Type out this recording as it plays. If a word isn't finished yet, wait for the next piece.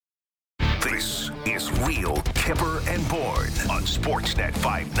is Real Kipper and Bourne on Sportsnet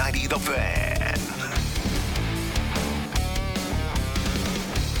 590 The Fan.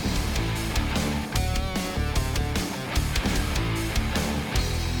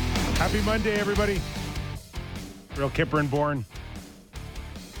 Happy Monday, everybody. Real Kipper and Bourne.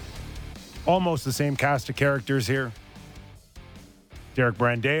 Almost the same cast of characters here. Derek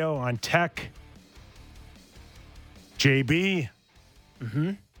Brandeo on tech. JB.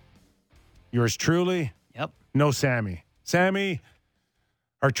 Mm-hmm. Yours truly. Yep. No Sammy. Sammy,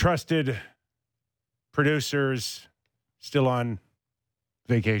 our trusted producer's still on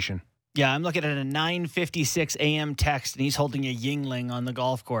vacation. Yeah, I'm looking at a 9:56 a.m. text, and he's holding a Yingling on the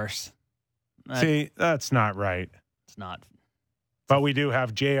golf course. See, that's not right. It's not. But we do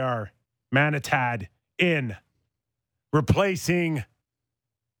have JR Manitad in, replacing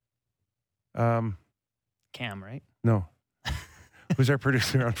Cam, right? No. Who's our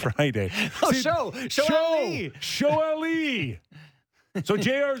producer on Friday? Oh, See, Show Ali. So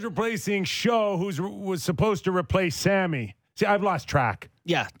JR is replacing Show, was supposed to replace Sammy. See, I've lost track.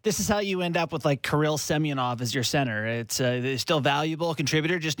 Yeah, this is how you end up with like Kirill Semyonov as your center. It's still valuable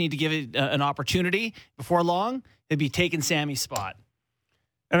contributor. Just need to give it an opportunity. Before long, it'd be taking Sammy's spot.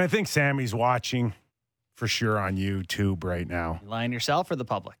 And I think Sammy's watching for sure on YouTube right now. You lying to yourself or the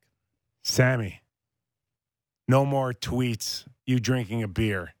public? Sammy, no more tweets, you drinking a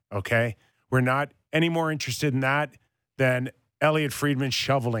beer, okay? We're not any more interested in that than Elliot Friedman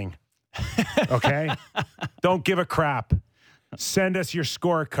shoveling, okay? Don't give a crap. Send us your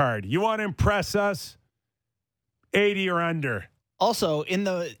scorecard. You want to impress us? 80 or under. Also, in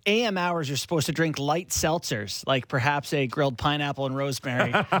the AM hours, you're supposed to drink light seltzers, like perhaps a grilled pineapple and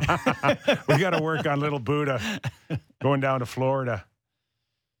rosemary. We got to work on Little Buddha going down to Florida.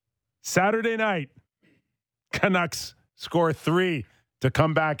 Saturday night, Canucks score 3 to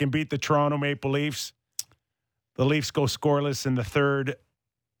come back and beat the Toronto Maple Leafs. The Leafs go scoreless in the third.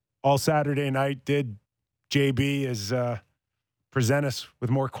 All Saturday night did JB is present us with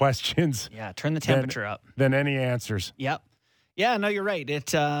more questions. Yeah, turn the temperature up. Than any answers. Yep. Yeah, no, you're right.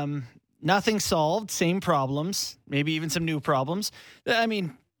 It nothing solved, same problems, maybe even some new problems. I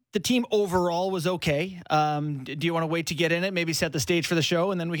mean, the team overall was okay. Do you want to wait to get in it, maybe set the stage for the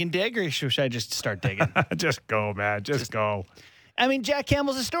show, and then we can dig, or should I just start digging? Just go, man. Just go. I mean, Jack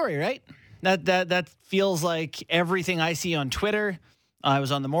Campbell's a story, right? That feels like everything I see on Twitter. I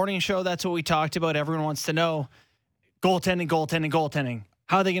was on the morning show. That's what we talked about. Everyone wants to know goaltending.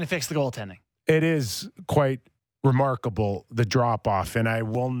 How are they going to fix the goaltending? It is quite remarkable, the drop-off, and I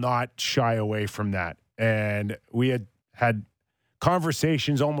will not shy away from that. And we had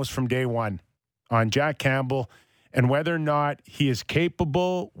conversations almost from day one on Jack Campbell and whether or not he is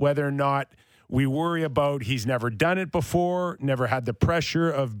capable, whether or not we worry about he's never done it before, never had the pressure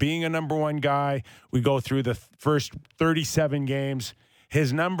of being a number one guy. We go through the first 37 games.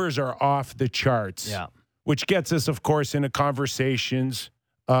 His numbers are off the charts. Yeah. Which gets us, of course, into conversations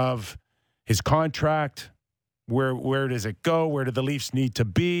of his contract. Where does it go? Where do the Leafs need to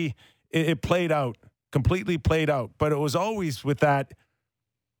be? It played out, completely played out. But it was always with that,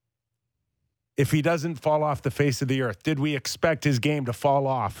 if he doesn't fall off the face of the earth, did we expect his game to fall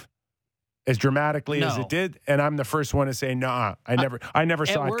off as dramatically as it did? And I'm the first one to say, nah, I never saw it coming.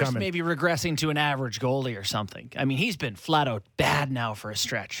 At worst, maybe regressing to an average goalie or something. I mean, he's been flat out bad now for a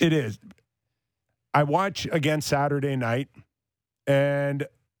stretch. It is. I watch again Saturday night, and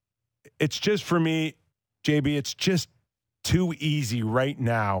it's just for me, JB, it's just too easy right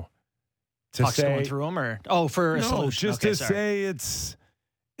now to Puck's say. Going through them for a solution. Just to say it's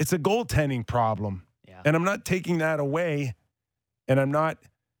a goaltending problem. Yeah. And I'm not taking that away, and I'm not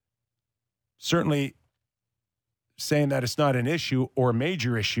certainly saying that it's not an issue or a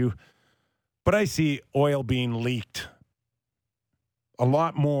major issue, but I see oil being leaked a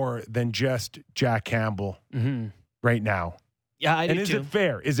lot more than just Jack Campbell right now. Yeah, I do too. And is it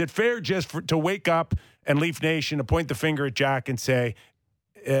fair? Is it fair just to wake up and Leaf Nation to point the finger at Jack and say,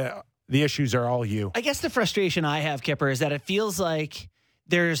 the issues are all you? I guess the frustration I have, Kipper, is that it feels like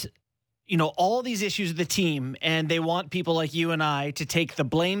there's, all these issues with the team, and they want people like you and I to take the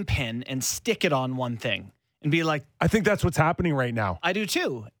blame pin and stick it on one thing and be like, I think that's what's happening right now. I do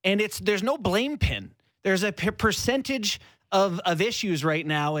too. And there's no blame pin. There's a percentage of issues right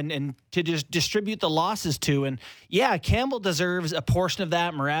now and to just distribute the losses to. And yeah, Campbell deserves a portion of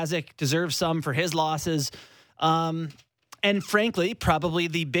that. Mrazek deserves some for his losses. And frankly, probably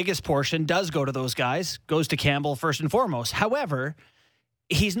the biggest portion does go to those guys, goes to Campbell first and foremost. However,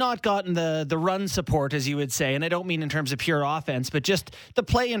 he's not gotten the run support, as you would say, and I don't mean in terms of pure offense, but just the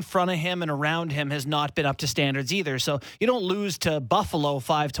play in front of him and around him has not been up to standards either. So you don't lose to Buffalo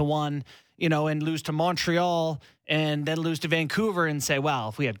 5-1, and lose to Montreal and then lose to Vancouver and say, well,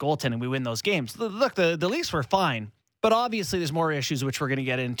 if we had goaltending, we win those games. Look, the Leafs were fine, but obviously there's more issues, which we're going to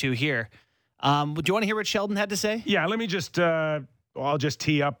get into here. Do you want to hear what Sheldon had to say? Yeah, let me just, I'll just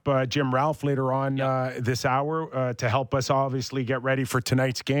tee up Jim Ralph later on this hour to help us obviously get ready for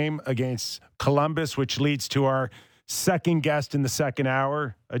tonight's game against Columbus, which leads to our second guest in the second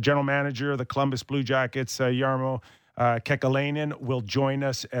hour. A general manager of the Columbus Blue Jackets, Jarmo Kekalainen, will join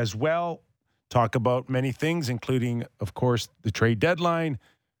us as well. Talk about many things, including, of course, the trade deadline,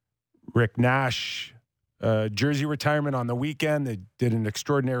 Rick Nash, jersey retirement on the weekend. They did an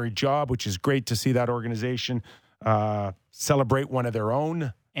extraordinary job, which is great to see that organization celebrate one of their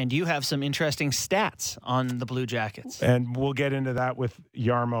own. And you have some interesting stats on the Blue Jackets. And we'll get into that with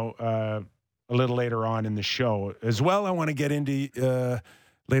Jarmo a little later on in the show. As well, I want to get into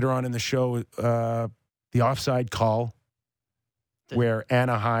later on in the show the offside call where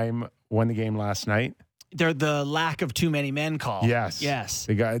Anaheim won the game last night. They're the lack of too many men call. Yes.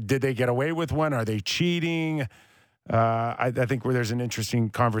 Did they get away with one? Are they cheating? I think where there's an interesting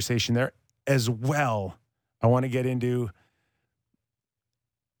conversation there as well. I want to get into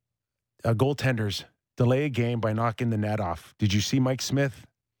goaltenders delay a game by knocking the net off. Did you see Mike Smith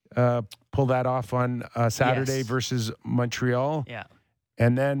pull that off on Saturday versus Montreal? Yeah.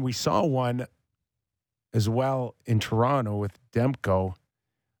 And then we saw one as well in Toronto with Demko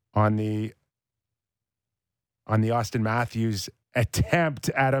on the Austin Matthews attempt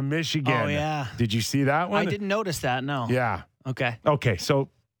at a Michigan. Oh, yeah. Did you see that one? I didn't notice that, no. Yeah. Okay, so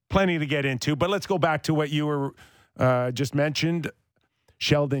plenty to get into, but let's go back to what you were just mentioned.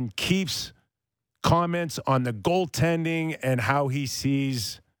 Sheldon Keefe's comments on the goaltending and how he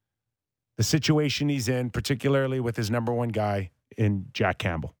sees the situation he's in, particularly with his number one guy in Jack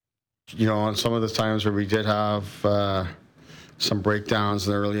Campbell. On some of the times where we did have some breakdowns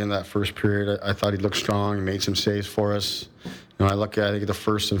early in that first period, I thought he looked strong. He made some saves for us. I look at the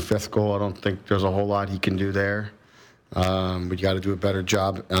first and fifth goal. I don't think there's a whole lot he can do there. We got to do a better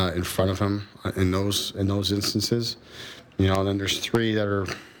job in front of him in those instances. And then there's three that are,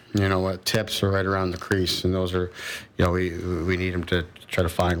 tips are right around the crease, and those are, we need him to try to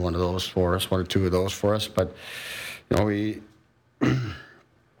find one of those for us, one or two of those for us. But,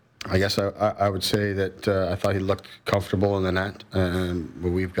 I guess I would say that I thought he looked comfortable in the net, but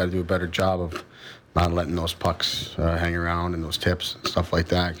we've got to do a better job of not letting those pucks hang around and those tips and stuff like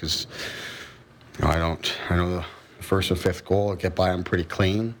that, because I know the first and fifth goal get by them pretty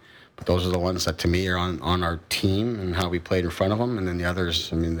clean, but those are the ones that to me are on our team and how we played in front of them, and then the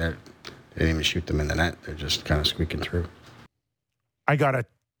others, they didn't even shoot them in the net. They're just kind of squeaking through. I got a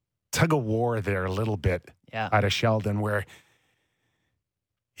tug of war there a little bit out of Sheldon, where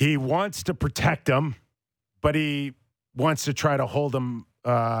he wants to protect him, but he wants to try to hold him,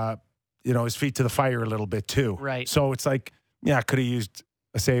 his feet to the fire a little bit too. Right. So it's like, could have used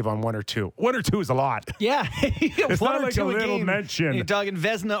a save on one or two. One or two is a lot. Yeah. It's not like a little mention. You're talking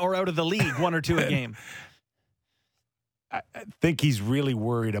Vezina or out of the league, one or two a game. I think he's really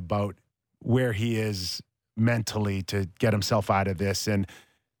worried about where he is mentally to get himself out of this. And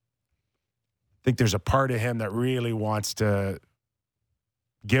I think there's a part of him that really wants to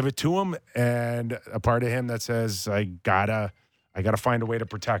give it to him, and a part of him that says, I gotta find a way to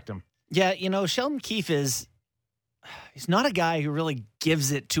protect him. Yeah, Sheldon Keefe he's not a guy who really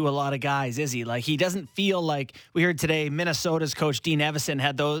gives it to a lot of guys, is he? Like, he doesn't feel like, we heard today, Minnesota's coach Dean Evison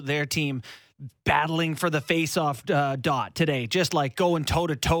had their team battling for the face-off dot today, just like going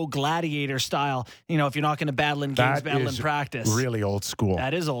toe-to-toe gladiator style. If you're not going to battle in games, battle in practice. Really old school.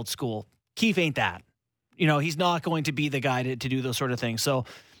 That is old school. Keefe ain't that. He's not going to be the guy to do those sort of things. So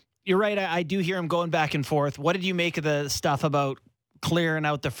you're right. I do hear him going back and forth. What did you make of the stuff about clearing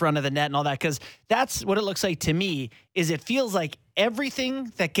out the front of the net and all that? Because that's what it looks like to me, is it feels like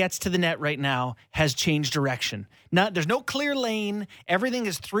everything that gets to the net right now has changed direction. There's no clear lane. Everything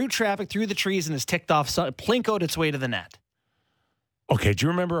is through traffic, through the trees, and is ticked off, plinkoed its way to the net. Okay, do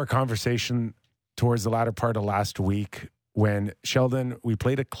you remember our conversation towards the latter part of last week when Sheldon, we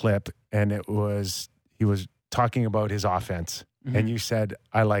played a clip, and he was talking about his offense, and you said,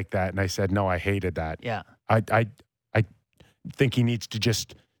 I like that. And I said, no, I hated that. Yeah. I think he needs to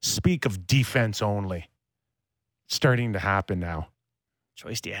just speak of defense only. It's starting to happen now.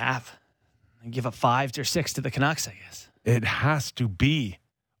 Choice do you have? Give up 5 or 6 to the Canucks, I guess. It has to be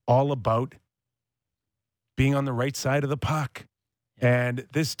all about being on the right side of the puck. Yeah. And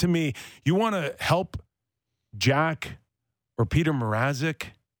this, to me, you want to help Jack or Peter Mrazek,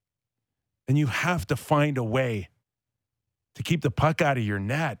 and you have to find a way to keep the puck out of your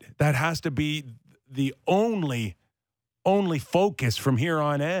net. That has to be the only focus from here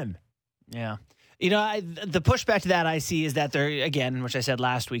on in. Yeah. The pushback to that I see is that they're, again, which I said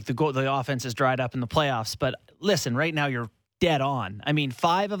last week, the offense is dried up in the playoffs. But listen, right now you're dead on. I mean,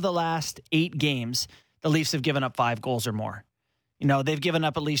 5 of the last 8 games, the Leafs have given up 5 goals or more. They've given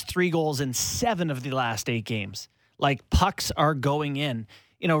up at least 3 goals in 7 of the last 8 games. Like, pucks are going in.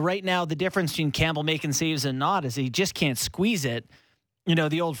 Right now the difference between Campbell making saves and not is he just can't squeeze it.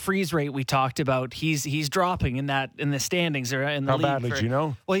 The old freeze rate we talked about, he's dropping in the standings or in the league. How badly do you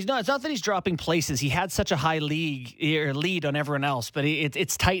know? Well, he's not. It's not that he's dropping places. He had such a high lead on everyone else, but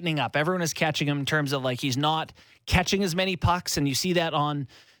it's tightening up. Everyone is catching him in terms of he's not catching as many pucks, and you see that on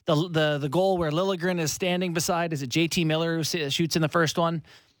the goal where Liljegren is standing beside. Is it JT Miller who shoots in the first one?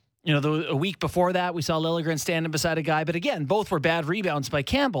 A week before that, we saw Liljegren standing beside a guy, but again, both were bad rebounds by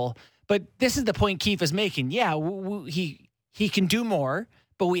Campbell. But this is the point Keefe is making. Yeah, he can do more,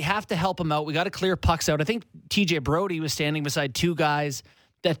 but we have to help him out. We got to clear pucks out. I think TJ Brody was standing beside 2 guys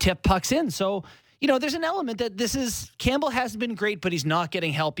that tip pucks in. So, there's an element that Campbell hasn't been great, but he's not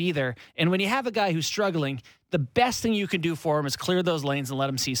getting help either. And when you have a guy who's struggling, the best thing you can do for him is clear those lanes and let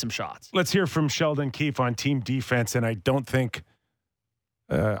him see some shots. Let's hear from Sheldon Keefe on team defense, and I don't think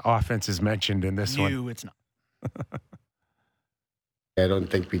offense is mentioned in this one. No, it's not. I don't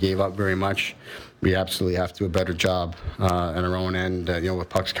think we gave up very much. We absolutely have to do a better job on our own end, with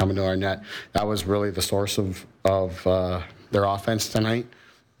pucks coming to our net. That was really the source of their offense tonight.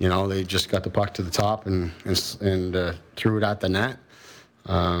 They just got the puck to the top and threw it at the net.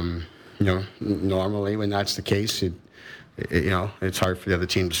 Normally when that's the case, it's hard for the other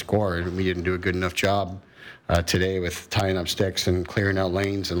team to score. And we didn't do a good enough job today with tying up sticks and clearing out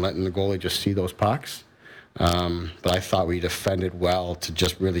lanes and letting the goalie just see those pucks. But I thought we defended well to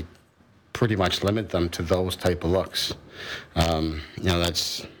just really pretty much limit them to those type of looks.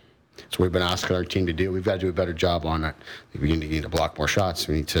 That's what we've been asking our team to do. We've got to do a better job on it. We need to block more shots.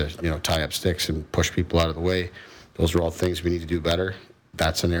 We need to, tie up sticks and push people out of the way. Those are all things we need to do better.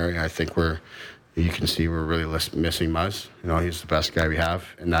 That's an area I think you can see we're really missing Muzz. He's the best guy we have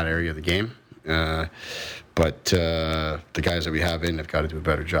in that area of the game. But the guys that we have in have got to do a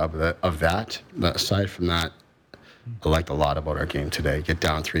better job of that. But aside from that, I liked a lot about our game today. Get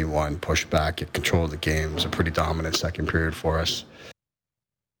down 3-1, push back, get control of the game. It was a pretty dominant second period for us.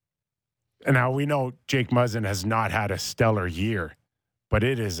 And now we know Jake Muzzin has not had a stellar year, but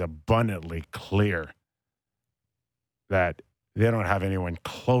it is abundantly clear that they don't have anyone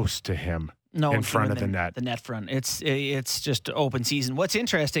close to him in front of the net. The net front. It's just open season. What's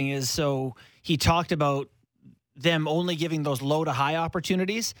interesting is, so he talked about them only giving those low to high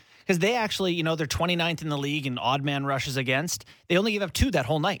opportunities because they actually, they're 29th in the league in odd man rushes against. They only gave up 2 that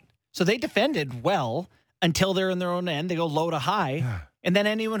whole night. So they defended well until they're in their own end. They go low to high. Yeah. And then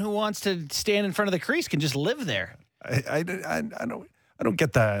anyone who wants to stand in front of the crease can just live there. I don't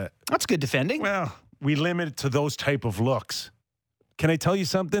get that. That's good defending. Well, we limit it to those type of looks. Can I tell you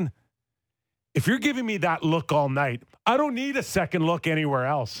something? If you're giving me that look all night, I don't need a second look anywhere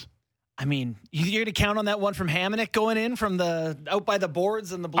else. I mean, you're going to count on that one from Hamonic going in from the out by the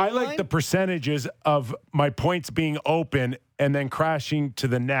boards and the blue line? I like the percentages of my points being open and then crashing to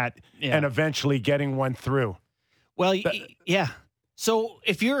the net and eventually getting one through. Well, yeah. So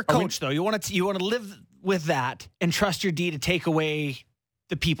if you're a coach, though, you want to live with that and trust your D to take away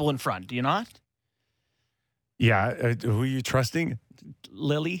the people in front. Do you not? Yeah. Who are you trusting?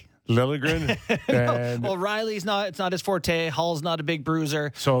 Liljegren. Well, Riley's not. It's not his forte. Hull's not a big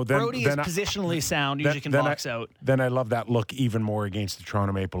bruiser. So Brody is positionally sound. Usually can box out. Then I love that look even more against the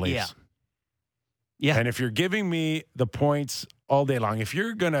Toronto Maple Leafs. Yeah. And if you're giving me the points all day long, if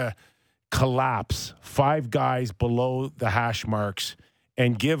you're gonna collapse 5 guys below the hash marks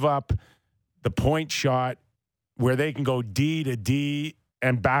and give up the point shot where they can go D to D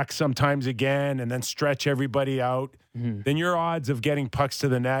and back sometimes again and then stretch everybody out, then your odds of getting pucks to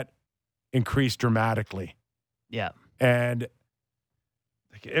the net increase dramatically. Yeah. And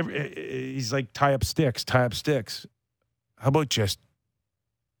he's like, tie up sticks. How about just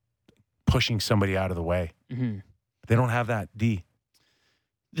pushing somebody out of the way? Mm-hmm. They don't have that D.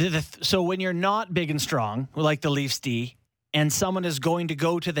 So when you're not big and strong, like the Leafs D, and someone is going to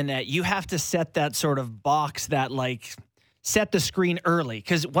go to the net, you have to set that sort of box that set the screen early.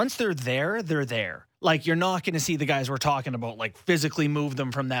 Because once they're there, they're there. Like, you're not going to see the guys we're talking about, physically move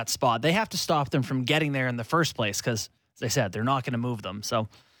them from that spot. They have to stop them from getting there in the first place because, as I said, they're not going to move them. So,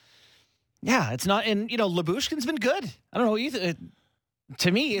 yeah, it's not. And, Lyubushkin's been good. I don't know.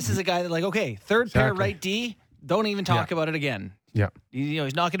 To me, this is a guy that, third pair right D, don't even talk about it again. Yeah.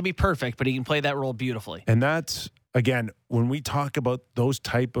 He's not going to be perfect, but he can play that role beautifully. And that's, again, when we talk about those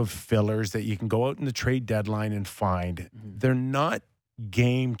type of fillers that you can go out in the trade deadline and find, they're not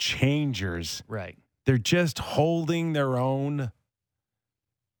game changers. Right. They're just holding their own.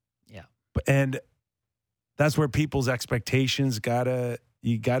 Yeah. And that's where people's expectations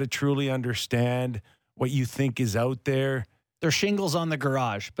you gotta truly understand what you think is out there. There's shingles on the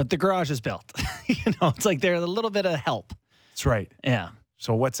garage, but the garage is built. It's like they're a little bit of help. That's right. Yeah.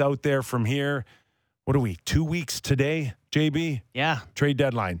 So what's out there from here? What are we, 2 weeks today, JB? Yeah. Trade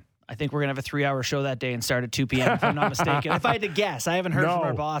deadline. I think we're going to have a 3-hour show that day and start at 2 p.m. if I'm not mistaken. If I had to guess. I haven't heard from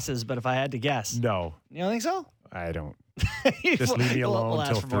our bosses, but if I had to guess. No. You don't think so? I don't. Just leave me alone we'll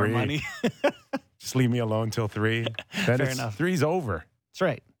till ask for more 3. money. Just leave me alone till 3. Then Fair enough. 3's over. That's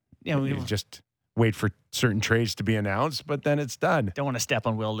right. You just wait for certain trades to be announced, but then it's done. Don't want to step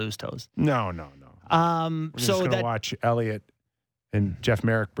on Will Lou's toes. No. We're just So going to watch Elliot and Jeff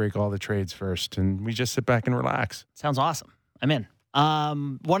Merrick break all the trades first, and we just sit back and relax. Sounds awesome. I'm in.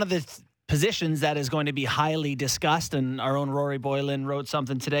 One of the positions that is going to be highly discussed, and our own Rory Boylan wrote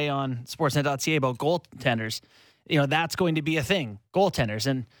something today on Sportsnet.ca about goaltenders. That's going to be a thing, goaltenders.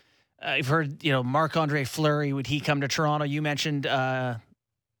 And I've heard, Marc-Andre Fleury, would he come to Toronto? You mentioned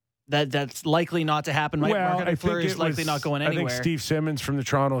that's likely not to happen. Right? Marc-Andre Fleury is likely not going anywhere. I think Steve Simmons from the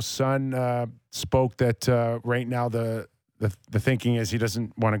Toronto Sun spoke that right now the thinking is he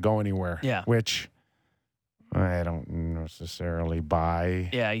doesn't want to go anywhere. Yeah. Which I don't necessarily buy.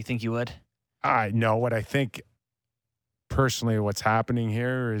 Yeah, you think you would? I know what I think. Personally, what's happening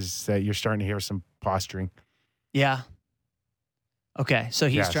here is that you're starting to hear some posturing. Yeah. Okay, so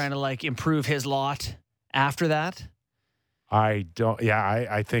he's Yes. trying to improve his lot after that. I don't. Yeah,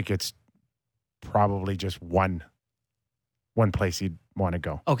 I think it's probably just one place he'd want to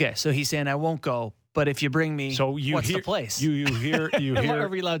go. Okay, so he's saying I won't go, but if you bring me, So you what's hear, the place? You hear. Are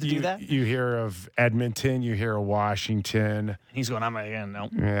we allowed to do that? You hear of Edmonton. You hear of Washington. He's going, I'm again. No.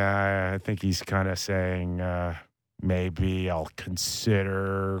 Yeah, I think he's kind of saying maybe I'll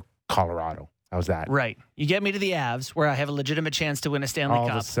consider Colorado. How's that? Right. You get me to the Avs, where I have a legitimate chance to win a Stanley All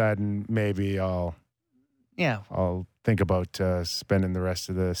Cup. of a sudden, maybe I'll think about spending the rest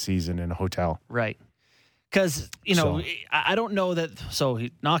of the season in a hotel. Right. Because, I don't know that. So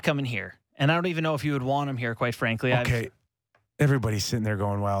he's not coming here. And I don't even know if you would want him here, quite frankly. Okay. Everybody's sitting there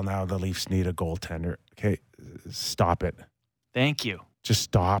going, well, now the Leafs need a goaltender. Okay. Stop it. Thank you. Just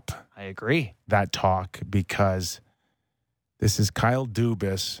stop I agree. that talk, because this is Kyle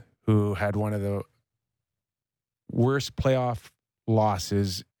Dubas, who had one of the worst playoff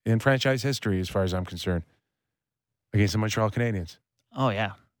losses in franchise history, as far as I'm concerned, against the Montreal Canadiens. Oh,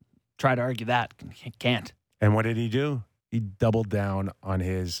 yeah. Try to argue that. Can't. And what did he do? He doubled down on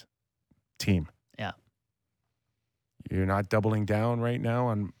his team. Yeah. You're not doubling down right now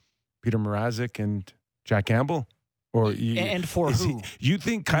on Peter Mrazek and Jack Campbell? And for who? You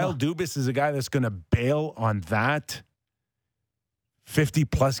think Kyle Dubas is a guy that's going to bail on that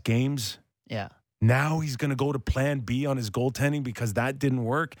 50-plus games? Yeah. Now he's going to go to plan B on his goaltending because that didn't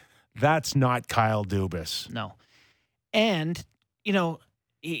work? That's not Kyle Dubas. No. And,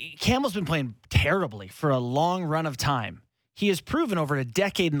 Campbell's been playing terribly for a long run of time. He has proven over a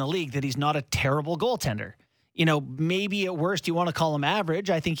decade in the league that he's not a terrible goaltender. Maybe at worst you want to call him average.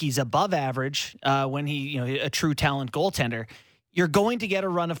 I think he's above average when he, a true talent goaltender. You're going to get a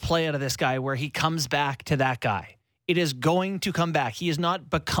run of play out of this guy where he comes back to that guy. It is going to come back. He has not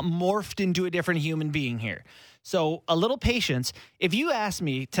become morphed into a different human being here. So a little patience. If you ask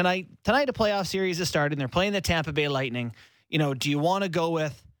me tonight a playoff series is starting. They're playing the Tampa Bay Lightning. Do you want to go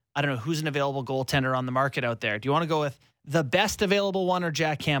with, I don't know, who's an available goaltender on the market out there? Do you want to go with the best available one or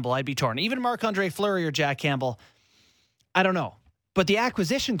Jack Campbell? I'd be torn. Even Marc-Andre Fleury or Jack Campbell, I don't know. But the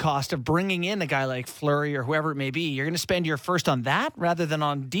acquisition cost of bringing in a guy like Fleury or whoever it may be, you're going to spend your first on that rather than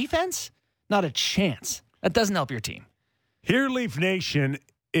on defense? Not a chance. That doesn't help your team. Here, Leaf Nation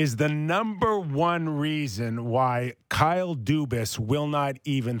is the number one reason why Kyle Dubas will not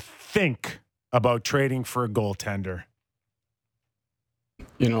even think about trading for a goaltender.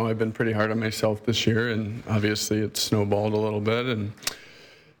 I've been pretty hard on myself this year, and obviously it's snowballed a little bit, and,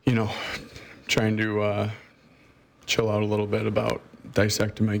 trying to chill out a little bit about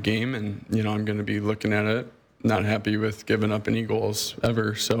dissecting my game, and, I'm going to be looking at it, not happy with giving up any goals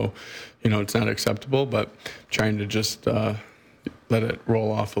ever, so, it's not acceptable, but trying to just let it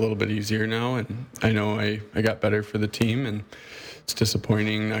roll off a little bit easier now, and I know I got better for the team, and it's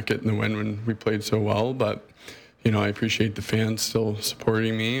disappointing not getting the win when we played so well, but I appreciate the fans still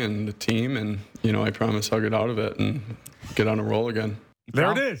supporting me and the team, and, I promise I'll get out of it and get on a roll again.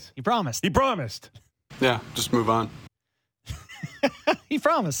 There it is. He promised. He promised. Yeah, just move on. He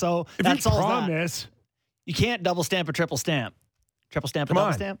promised. So If that's you all promise, that. You can't double stamp a triple stamp. Triple stamp a Come double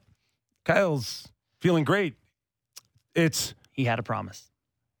on. stamp? Kyle's feeling great. It's he had a promise.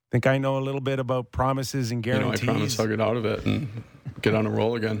 Think I know a little bit about promises and guarantees. I promise I'll get out of it and get on a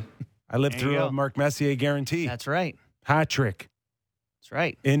roll again. I lived There you through a go. Mark Messier guarantee. That's right. Hat trick That's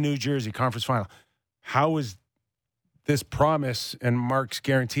right. in New Jersey, conference final. How is this promise and Mark's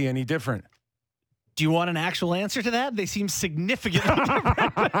guarantee any different? Do you want an actual answer to that? They seem significantly different.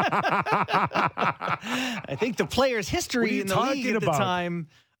 I think the players' What are history you in the league talking at the about? time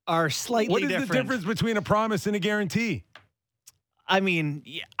are slightly What is different. the difference between a promise and a guarantee? I mean,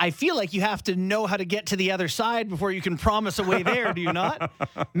 I feel like you have to know how to get to the other side before you can promise a way there, do you not?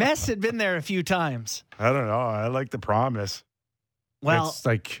 Mess had been there a few times. I don't know. I like the promise. Well, It's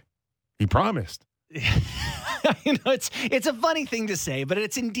like he promised. it's a funny thing to say, but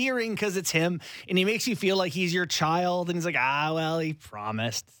it's endearing because it's him, and he makes you feel like he's your child, and he's like, well, he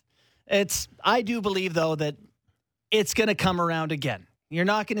promised. I do believe, though, that it's going to come around again. You're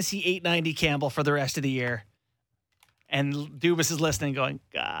not going to see 890 Campbell for the rest of the year. And Dubas is listening going,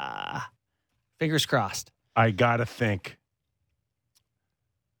 fingers crossed. I gotta think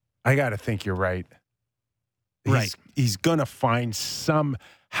you're right. Right. He's gonna find some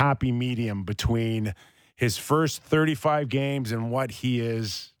happy medium between his first 35 games and what he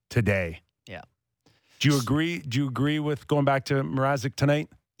is today. Yeah. Do you agree? Do you agree with going back to Mrazek tonight?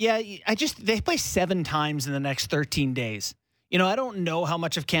 Yeah, they play 7 times in the next 13 days. I don't know how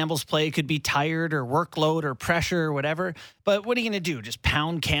much of Campbell's play could be tired or workload or pressure or whatever, but what are you going to do? Just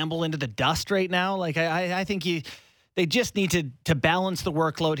pound Campbell into the dust right now? Like, I think they just need to balance the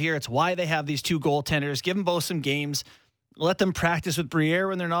workload here. It's why they have these 2 goaltenders. Give them both some games. Let them practice with Briere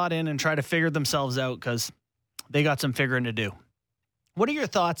when they're not in and try to figure themselves out because they got some figuring to do. What are your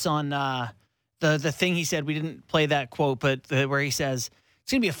thoughts on the thing he said? We didn't play that quote, but where he says,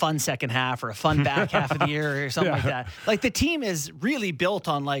 it's going to be a fun second half or a fun back half of the year or something like that. Like the team is really built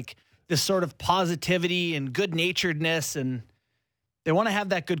on like this sort of positivity and good naturedness, and they want to have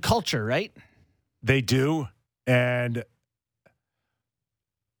that good culture, right? They do. And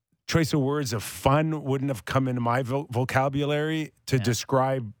choice of words of fun wouldn't have come into my vocabulary to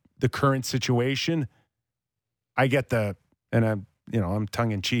describe the current situation. I get and I'm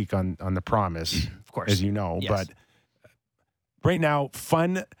tongue in cheek on the promise, Of course. as you know, Yes. but right now,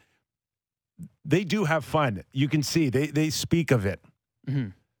 fun, they do have fun. You can see they speak of it. Mm-hmm.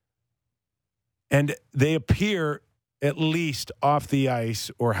 And they appear, at least off the ice,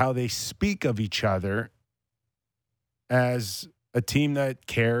 or how they speak of each other, as a team that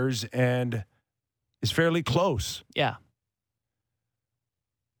cares and is fairly close. Yeah.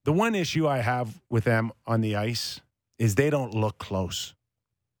 The one issue I have with them on the ice is they don't look close.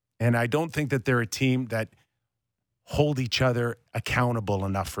 And I don't think that they're a team that hold each other accountable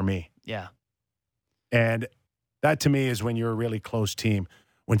enough for me. Yeah. And that to me is when you're a really close team.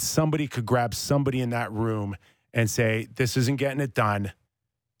 When somebody could grab somebody in that room and say, this isn't getting it done,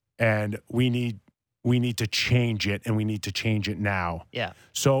 and we need to change it, and we need to change it now. Yeah.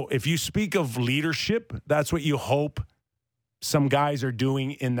 So if you speak of leadership, that's what you hope some guys are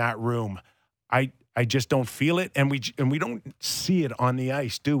doing in that room. I just don't feel it, and we don't see it on the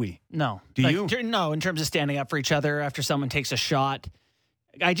ice, do we? No. Do you? No, in terms of standing up for each other after someone takes a shot.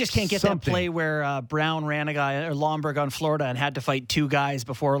 I just can't get that play where Brown ran a guy, or Lomberg on Florida, and had to fight 2 guys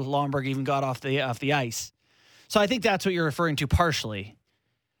before Lomberg even got off the ice. So I think that's what you're referring to partially.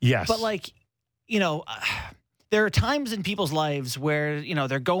 Yes. But there are times in people's lives where,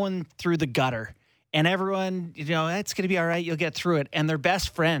 they're going through the gutter and everyone, it's going to be all right. You'll get through it. And their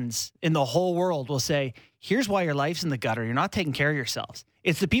best friends in the whole world will say, here's why your life's in the gutter. You're not taking care of yourselves.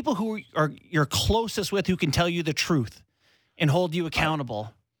 It's the people who are you're closest with who can tell you the truth and hold you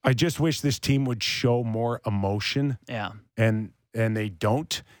accountable. I just wish this team would show more emotion. Yeah. And they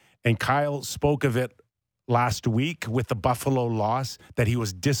don't. And Kyle spoke of it last week with the Buffalo loss, that he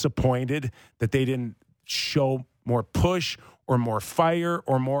was disappointed that they didn't show more push or more fire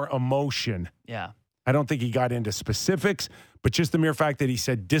or more emotion. Yeah. I don't think he got into specifics, but just the mere fact that he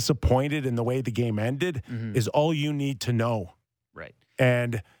said disappointed in the way the game ended is all you need to know. Right.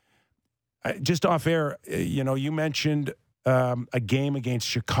 And just off air, you mentioned a game against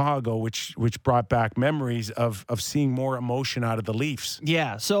Chicago, which brought back memories of seeing more emotion out of the Leafs.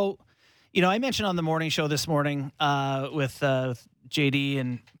 Yeah. So, I mentioned on the morning show this morning with JD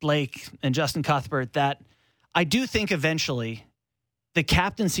and Blake and Justin Cuthbert that I do think eventually the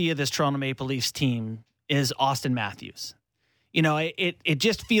captaincy of this Toronto Maple Leafs team is Austin Matthews. It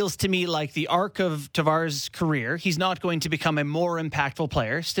just feels to me like the arc of Tavares' career. He's not going to become a more impactful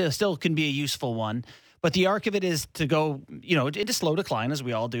player. Still can be a useful one. But the arc of it is to go, into slow decline, as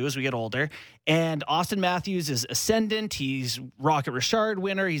we all do as we get older. And Austin Matthews is ascendant. He's Rocket Richard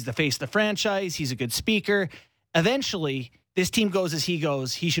winner. He's the face of the franchise. He's a good speaker. Eventually, this team goes as he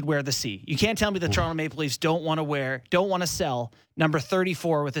goes, he should wear the C. You can't tell me the Toronto Maple Leafs don't want to sell number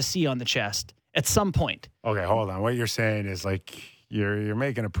 34 with a C on the chest at some point. Okay, hold on. What you're saying is like you're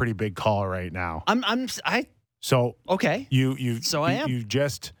making a pretty big call right now. So okay. I am. You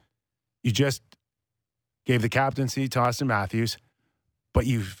just gave the captaincy to Austin Matthews, but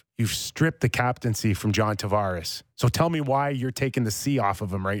you've stripped the captaincy from John Tavares. So tell me why you're taking the C off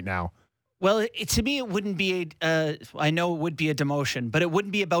of him right now. Well, to me, it wouldn't be I know it would be a demotion, but it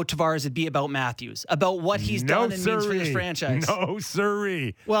wouldn't be about Tavares. It'd be about Matthews, about what he's done and means for this franchise. No,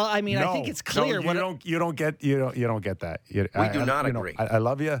 sirree. Well, I mean, I think it's clear. You don't get that. We do not agree. I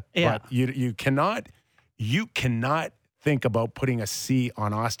love you, but you cannot think about putting a C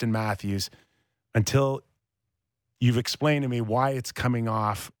on Austin Matthews until you've explained to me why it's coming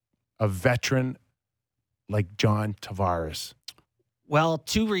off a veteran like John Tavares. Well,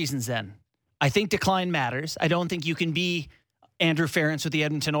 2 reasons then. I think decline matters. I don't think you can be Andrew Ference with the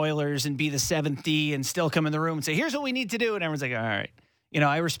Edmonton Oilers and be the 7th D and still come in the room and say, here's what we need to do. And everyone's like, all right,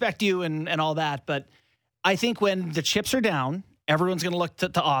 I respect you and all that. But I think when the chips are down, everyone's going to look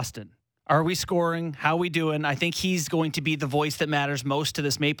to Austin. Are we scoring? How are we doing? I think he's going to be the voice that matters most to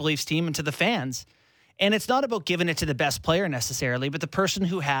this Maple Leafs team and to the fans. And it's not about giving it to the best player necessarily, but the person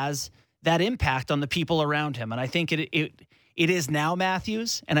who has that impact on the people around him. And I think it is now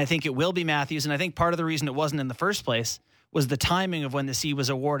Matthews, and I think it will be Matthews. And I think part of the reason it wasn't in the first place was the timing of when the C was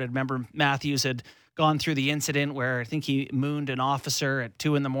awarded. Remember, Matthews had gone through the incident where I think he mooned an officer at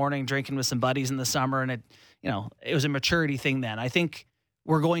 2 a.m, drinking with some buddies in the summer, and it was a maturity thing then. I think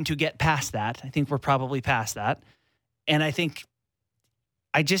we're going to get past that. I think we're probably past that. And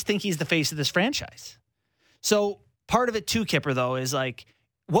I just think he's the face of this franchise. So part of it too, Kipper, though, is like,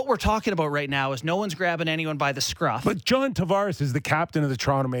 what we're talking about right now is no one's grabbing anyone by the scruff. But John Tavares is the captain of the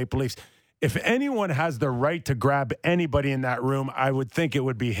Toronto Maple Leafs. If anyone has the right to grab anybody in that room, I would think it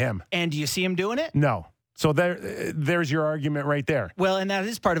would be him. And do you see him doing it? No. So there's your argument right there. Well, and that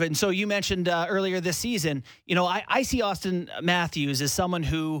is part of it. And so you mentioned earlier this season, I see Austin Matthews as someone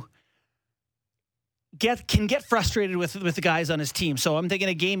who can get frustrated with the guys on his team. So I'm thinking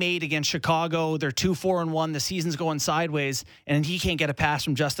of Game 8 against Chicago. They're 2-4-1. The season's going sideways, and he can't get a pass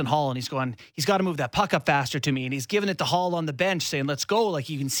from Justin Hall. And he's got to move that puck up faster to me. And he's giving it to Hall on the bench saying, let's go. Like,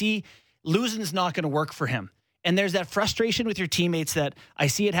 you can see losing's not going to work for him. And there's that frustration with your teammates that I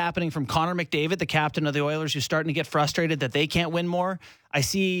see it happening from Connor McDavid, the captain of the Oilers, who's starting to get frustrated that they can't win more. I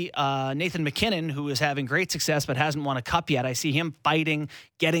see Nathan McKinnon, who is having great success but hasn't won a cup yet. I see him fighting,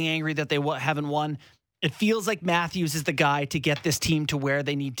 getting angry that they haven't won. It feels like Matthews is the guy to get this team to where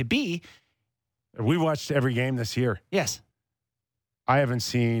they need to be. We watched every game this year. Yes. I haven't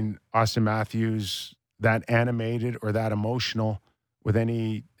seen Austin Matthews that animated or that emotional with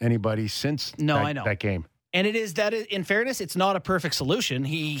anybody since that game. And it is that, in fairness, it's not a perfect solution.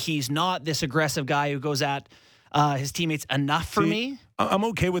 He's not this aggressive guy who goes at his teammates enough for me. I'm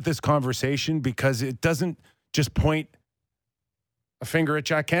okay with this conversation because it doesn't just point a finger at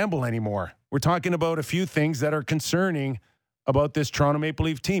Jack Campbell anymore. We're talking about a few things that are concerning about this Toronto Maple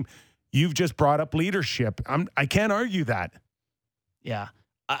Leaf team. You've just brought up leadership. I can't argue that. Yeah.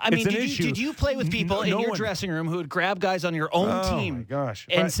 I mean, did you play with people in your dressing room who would grab guys on your own team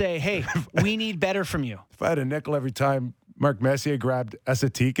and say, hey, we need better from you? If I had a nickel every time Mark Messier grabbed Esa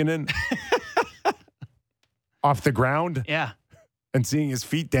Tikkanen off the ground and seeing his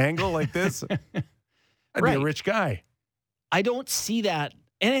feet dangle like this, I'd be a rich guy. I don't see that.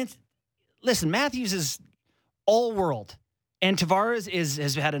 And listen, Matthews is all world, and Tavares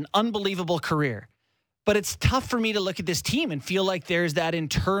has had an unbelievable career. But it's tough for me to look at this team and feel like there's that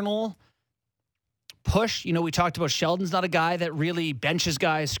internal push. We talked about Sheldon's not a guy that really benches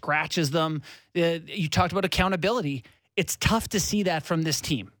guys, scratches them. You talked about accountability. It's tough to see that from this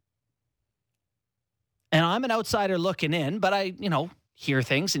team. And I'm an outsider looking in, but I, hear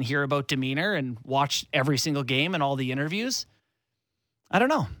things and hear about demeanor and watch every single game and all the interviews. I don't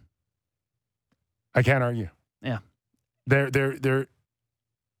know. I can't argue. Yeah. There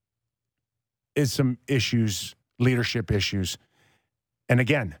is some issues, leadership issues. And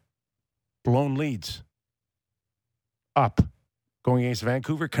again, blown leads. Up. Going against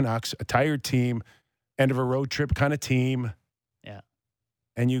Vancouver Canucks, a tired team, end of a road trip kind of team. Yeah.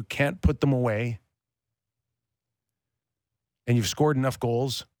 And you can't put them away. And you've scored enough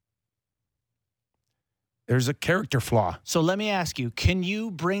goals. There's a character flaw. So let me ask you, can you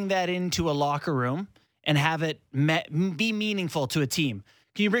bring that into a locker room and have it be meaningful to a team?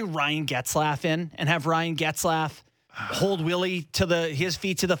 Can you bring Ryan Getzlaf in and have Ryan Getzlaf hold Willie to his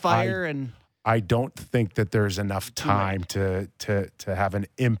feet to the fire? I don't think that there's enough time to have an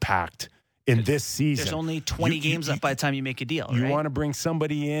impact in this season. There's only 20 games left by the time you make a deal, You right? want to bring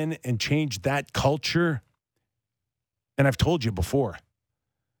somebody in and change that culture? And I've told you before,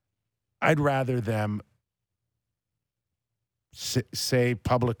 I'd rather them say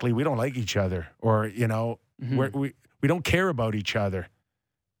publicly, we don't like each other, or, we don't care about each other,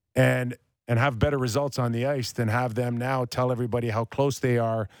 and have better results on the ice than have them now tell everybody how close they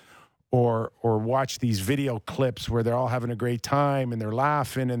are, or watch these video clips where they're all having a great time and they're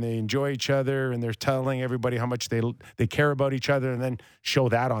laughing and they enjoy each other and they're telling everybody how much they care about each other, and then show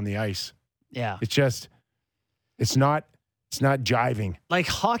that on the ice. Yeah. It's not jiving. Like,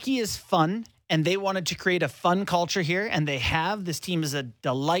 hockey is fun, and they wanted to create a fun culture here, and they have. This team is a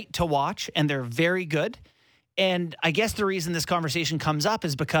delight to watch, and they're very good. And I guess the reason this conversation comes up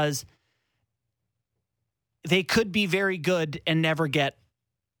is because they could be very good and never get,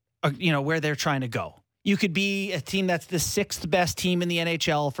 where they're trying to go. You could be a team that's the 6th best team in the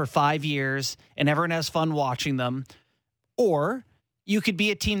NHL for 5 years, and everyone has fun watching them. Or you could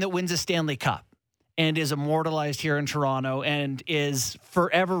be a team that wins a Stanley Cup and is immortalized here in Toronto and is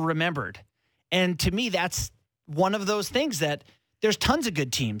forever remembered. And to me, that's one of those things that there's tons of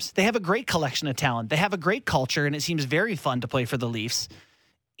good teams. They have a great collection of talent. They have a great culture, and it seems very fun to play for the Leafs.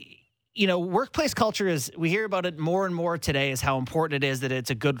 Workplace culture we hear about it more and more today, is how important it is that it's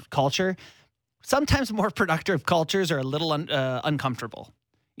a good culture. Sometimes more productive cultures are a little uncomfortable,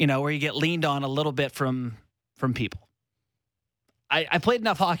 where you get leaned on a little bit from people. I played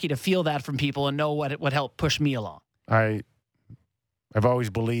enough hockey to feel that from people and know what would help push me along. I've always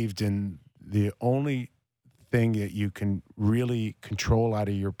believed in the only thing that you can really control out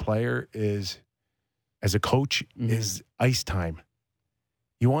of your player is, as a coach, is ice time.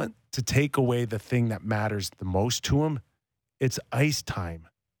 You want to take away the thing that matters the most to him. It's ice time.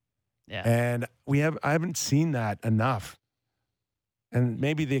 Yeah. And I haven't seen that enough. And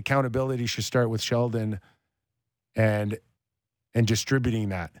maybe the accountability should start with Sheldon and distributing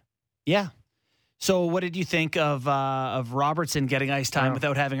that. Yeah. So what did you think of Robertson getting ice time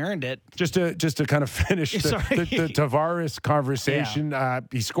without having earned it? Just to kind of finish the Tavares conversation,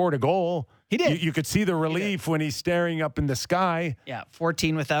 he scored a goal. He did. You could see the relief when he's staring up in the sky. Yeah,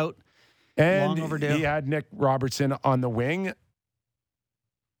 14 without. And long overdue. He had Nick Robertson on the wing.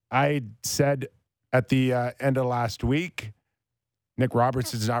 I said at the end of last week, Nick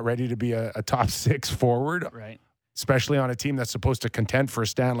Robertson's not ready to be a top 6 forward. Right. Especially on a team that's supposed to contend for a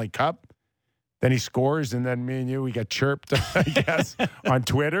Stanley Cup. Then he scores, and then me and we got chirped, I guess, on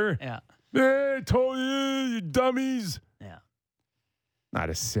Twitter. Yeah. Hey, I told you dummies. Yeah. Not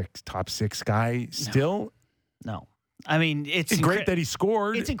a top 6 guy still. No. I mean, it's great that he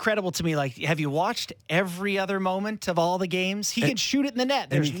scored. It's incredible to me. Like, have you watched every other moment of all the games? He can shoot it in the net.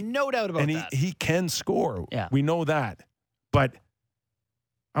 There's no doubt about that. And he can score. Yeah. We know that. But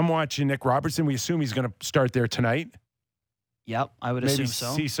I'm watching Nick Robertson. We assume he's going to start there tonight. Yep, I would assume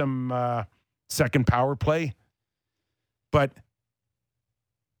so. See some second power play. But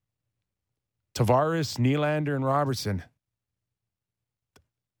Tavares, Nylander, and Robertson,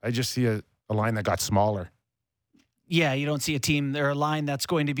 I just see a line that got smaller. Yeah, you don't see a team or a line that's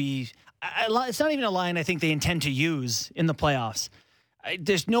going to be it's not even a line I think they intend to use in the playoffs.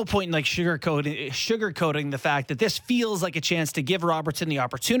 There's no point in sugarcoating the fact that this feels like a chance to give Robertson the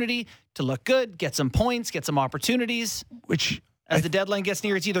opportunity to look good, get some points, get some opportunities. Which, as the deadline gets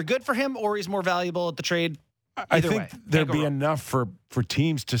near, it's either good for him or he's more valuable at the trade. I think there'd be enough for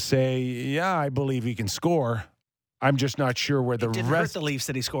teams to say, yeah, I believe he can score. I'm just not sure where the rest. It didn't hurt the Leafs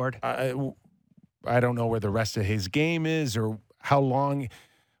that he scored. I don't know where the rest of his game is, or how long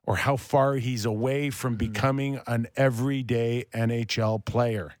or how far he's away from becoming an everyday NHL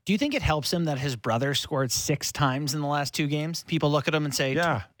player. Do you think it helps him that his brother scored 6 times in the last 2 games? People look at him and say,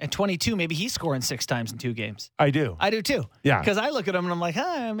 yeah, at 22, maybe he's scoring 6 times in 2 games. I do. I do too. Yeah. Because I look at him and I'm like,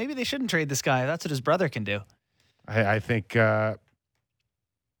 maybe they shouldn't trade this guy. That's what his brother can do. I think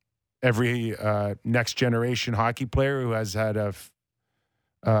every next generation hockey player who has had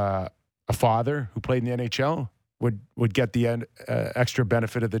a father who played in the NHL would get the extra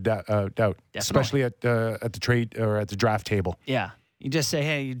benefit of the doubt, Definitely. Especially at the trade or at the draft table. Yeah, you just say,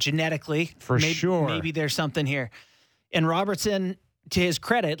 hey, genetically, sure, maybe there's something here. And Robertson, to his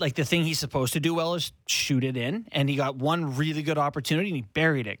credit, like the thing he's supposed to do well is shoot it in, and he got one really good opportunity and he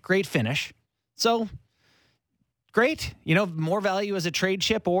buried it. Great finish. So great, more value as a trade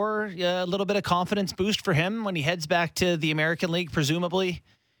chip or a little bit of confidence boost for him when he heads back to the American League, presumably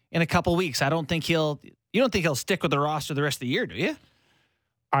in a couple weeks. You don't think he'll stick with the roster the rest of the year, do you?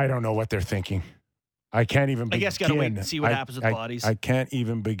 I don't know what they're thinking. I can't even begin. I guess got to wait and see what happens with bodies. I can't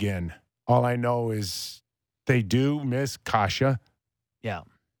even begin. All I know is they do miss Kasha. Yeah.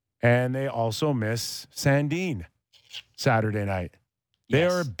 And they also miss Sandin Saturday night. They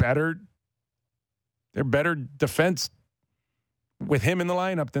Yes. are they're better defense with him in the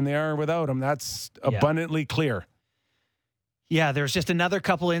lineup than they are without him. That's abundantly clear. Yeah, there's just another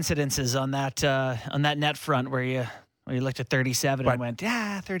couple incidences on that net front where you looked at 37 But- and went,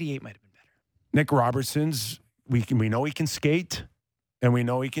 38 might have been better. Nick Robertson's, we know he can skate and we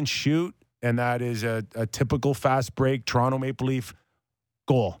know he can shoot, and that is a typical fast break Toronto Maple Leaf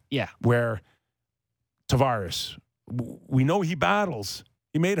goal. Yeah. Where Tavares, we know he battles.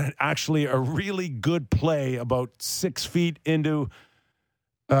 He made actually a really good play about 6 feet into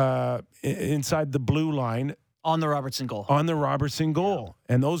inside the blue line On the Robertson goal. on the Robertson goal.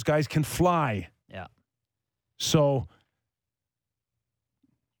 And those guys can fly. Yeah. So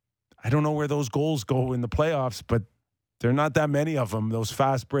I don't know where those goals go in the playoffs, but there are not that many of them, those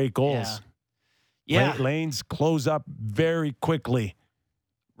fast break goals. Yeah. Lanes close up very quickly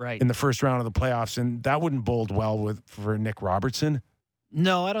Right. in the first round of the playoffs, and that wouldn't bode well for Nick Robertson.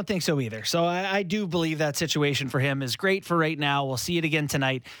 No, I don't think so either. So I do believe that situation for him is great for right now. We'll see it again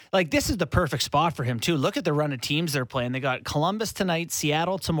tonight. Like, this is the perfect spot for him, too. Look at the run of teams they're playing. They got Columbus tonight,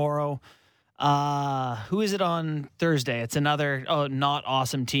 Seattle tomorrow. Who is it on Thursday? It's another not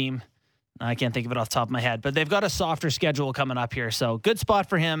awesome team. I can't think of it off the top of my head. But they've got a softer schedule coming up here. So good spot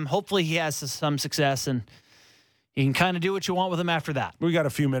for him. Hopefully he has some success, and you can kind of do what you want with him after that. We got a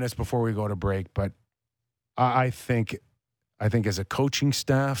few minutes before we go to break, but I think as a coaching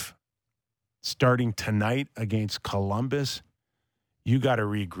staff, starting tonight against Columbus, you got to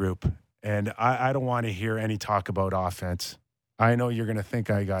regroup. And I don't want to hear any talk about offense. I know you're going to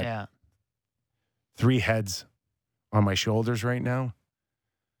think I got 3 heads on my shoulders right now.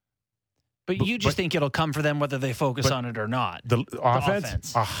 But you just think it'll come for them whether they focus on it or not. The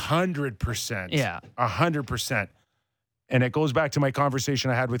offense, offense. 100%. Yeah. 100%. And it goes back to my conversation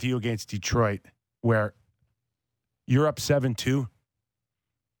I had with you against Detroit, where you're up 7-2.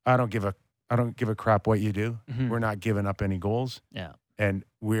 I don't give a crap what you do. Mhm. We're not giving up any goals. Yeah. And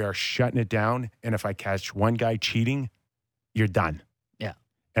we are shutting it down. And if I catch one guy cheating, you're done. Yeah.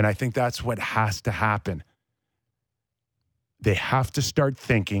 And I think that's what has to happen. They have to start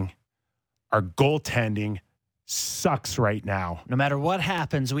thinking our goaltending sucks right now. No matter what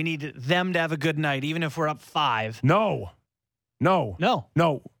happens, we need them to have a good night, even if we're up 5. No. No.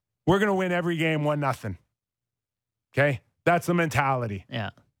 We're going to win every game 1-0. Okay? That's the mentality.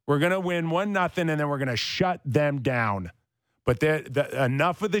 Yeah. We're going to win 1-0, and then we're going to shut them down. But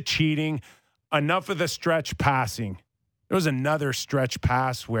enough of the cheating, enough of the stretch passing. There was another stretch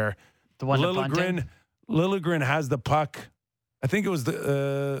pass where The one to Bunting? Liljegren has the puck. I think it was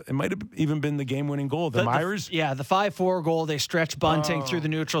it might have even been the game-winning goal. The Myers? the 5-4 goal. They stretch Bunting through the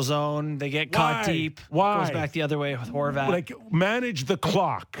neutral zone. They get caught deep. Why? Goes back the other way with Horvat. Like, manage the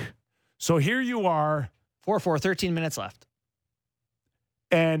clock. So here you are. 4-4, 13 minutes left.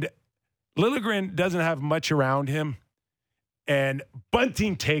 And Liljegren doesn't have much around him. And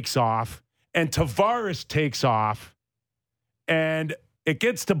Bunting takes off. And Tavares takes off. And it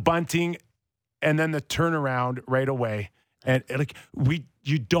gets to Bunting. And then the turnaround right away. And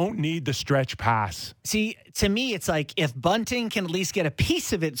you don't need the stretch pass. See, to me, it's like if Bunting can at least get a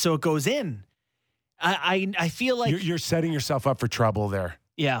piece of it so it goes in. I feel like You're setting yourself up for trouble there.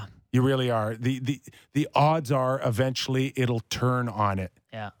 yeah. You really are. The odds are eventually it'll turn on it.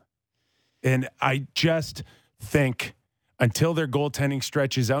 Yeah. And I just think until their goaltending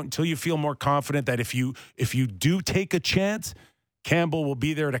stretches out, until you feel more confident that if you do take a chance, Campbell will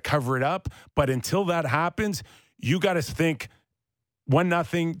be there to cover it up. But until that happens, you got to think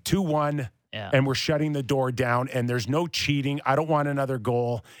 1-0, 2-1, and we're shutting the door down, and there's no cheating. I don't want another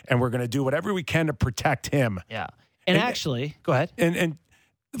goal, and we're going to do whatever we can to protect him. Yeah. And actually, go ahead. And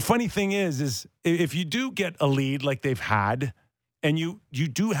the funny thing is if you do get a lead like they've had, and you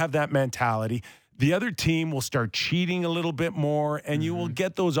do have that mentality, the other team will start cheating a little bit more, and you will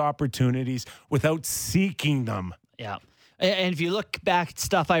get those opportunities without seeking them. Yeah. And if you look back at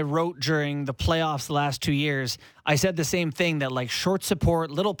stuff I wrote during the playoffs the last 2 years, I said the same thing, that like short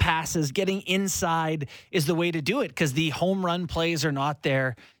support, little passes, getting inside is the way to do it, because the home run plays are not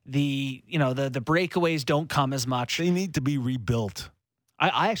there. The breakaways don't come as much. They need to be rebuilt.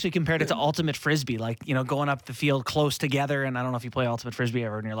 I actually compared it to ultimate frisbee, like, going up the field close together. And I don't know if you play ultimate frisbee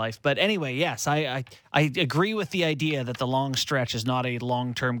ever in your life, but anyway, yes, I agree with the idea that the long stretch is not a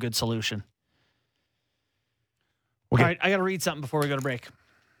long-term good solution. Okay. All right, I got to read something before we go to break.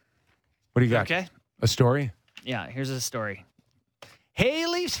 What do you got? Okay. A story? Yeah, here's a story. Hey,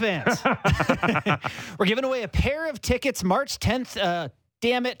 Leafs fans. We're giving away a pair of tickets March 10th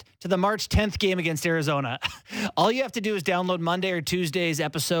damn it, to the March 10th game against Arizona. All you have to do is download Monday or Tuesday's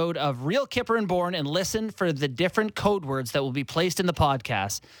episode of Real Kipper and Bourne and listen for the different code words that will be placed in the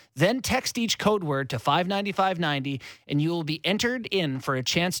podcast. Then text each code word to 59590 and you will be entered in for a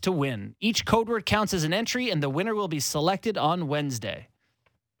chance to win. Each code word counts as an entry and the winner will be selected on Wednesday.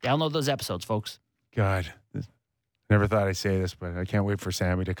 Download those episodes, folks. God, never thought I'd say this, but I can't wait for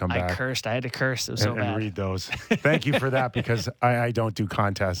Sammy to come back. I had to curse. It was so bad. And read those. Thank you for that, because I don't do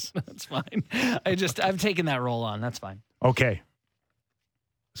contests. That's fine. I've taken that role on. That's fine. Okay.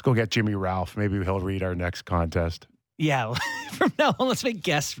 Let's go get Jimmy Ralph. Maybe he'll read our next contest. Yeah. From now on, let's make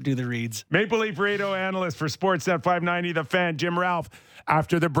guests do the reads. Maple Leaf radio analyst for Sportsnet 590, The Fan, Jim Ralph.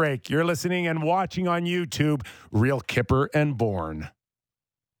 After the break, you're listening and watching on YouTube, Real Kipper and Bourne.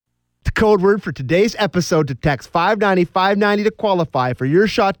 The code word for today's episode to text 590-590 to qualify for your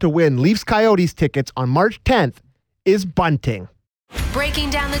shot to win Leafs Coyotes tickets on March 10th is bunting. Breaking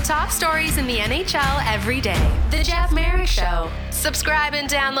down the top stories in the NHL every day. The Jeff Merrick Show. Subscribe and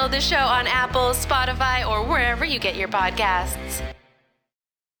download the show on Apple, Spotify, or wherever you get your podcasts.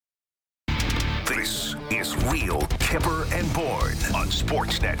 This is Real Kipper and Bourne on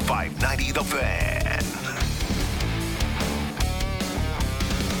Sportsnet 590 The Fan.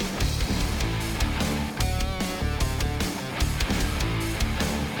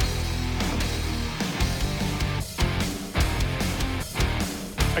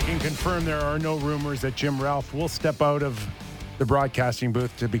 I can confirm there are no rumors that Jim Ralph will step out of the broadcasting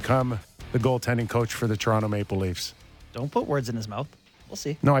booth to become the goaltending coach for the Toronto Maple Leafs. Don't put words in his mouth. We'll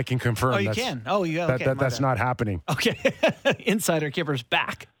see. No, I can confirm. Oh, you can? Oh, yeah. Okay, that's not happening. Okay. Insider Kipper's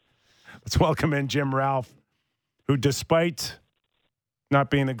back. Let's welcome in Jim Ralph, who, despite not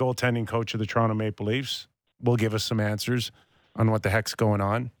being the goaltending coach of the Toronto Maple Leafs, will give us some answers on what the heck's going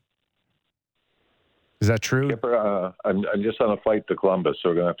on. Is that true? Kipper, I'm just on a flight to Columbus, so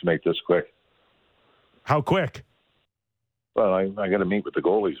we're going to have to make this quick. How quick? Well, I got to meet with the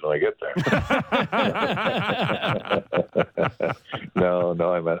goalies when I get there. No,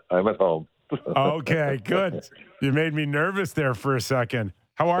 I'm at home. Okay, good. You made me nervous there for a second.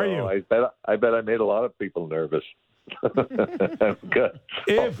 How are you? I bet I made a lot of people nervous. I'm good.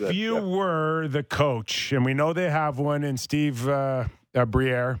 If you were the coach, and we know they have one in Steve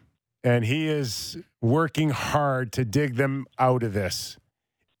Briere, and he is working hard to dig them out of this,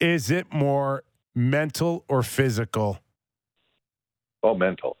 is it more mental or physical? Oh,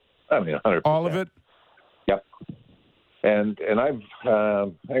 mental. I mean, 100%. All of it? Yep. And I'm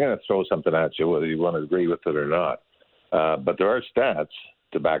going to throw something at you, whether you want to agree with it or not. But there are stats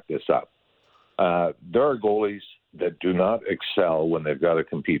to back this up. There are goalies that do not excel when they've got to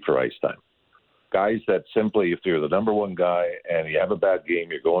compete for ice time. Guys that simply, if you're the number one guy and you have a bad game,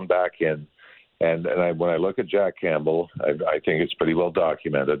 you're going back in. And when I look at Jack Campbell, I think it's pretty well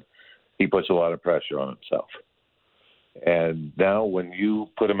documented. He puts a lot of pressure on himself. And now when you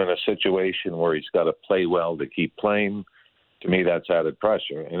put him in a situation where he's got to play well to keep playing, to me, that's added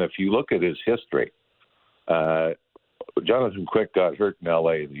pressure. And if you look at his history, Jonathan Quick got hurt in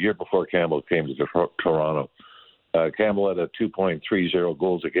L.A. the year before Campbell came to Toronto. Campbell had a 2.30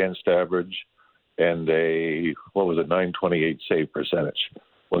 goals against average and a 928 save percentage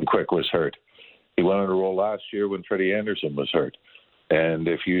when Quick was hurt. He went on a roll last year when Freddie Anderson was hurt. And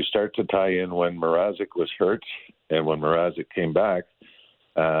if you start to tie in when Mrazek was hurt and when Mrazek came back,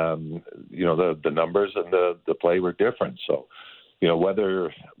 the numbers and the play were different. So,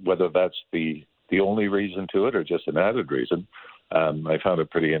 whether that's the only reason to it or just an added reason, I found it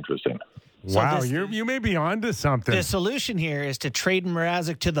pretty interesting. Wow, you may be onto something. The solution here is to trade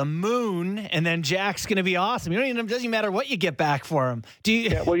Mrazek to the moon, and then Jack's going to be awesome. It doesn't matter what you get back for him.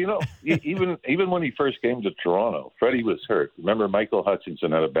 Yeah, well, even when he first came to Toronto, Freddie was hurt. Remember, Michael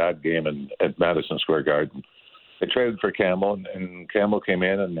Hutchinson had a bad game at Madison Square Garden. They traded for Campbell, and Campbell came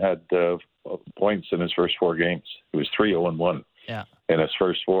in and had points in his first 4 games. It was 3-0-1 in his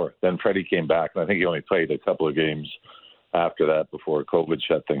first 4. Then Freddie came back, and I think he only played a couple of games after that before COVID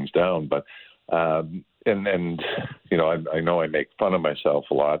shut things down. But I know I make fun of myself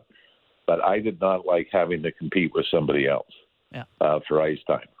a lot, but I did not like having to compete with somebody else for ice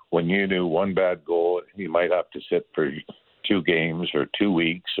time. When you knew one bad goal, you might have to sit for 2 games or 2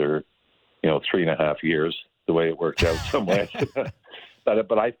 weeks or 3.5 years, the way it worked out some way.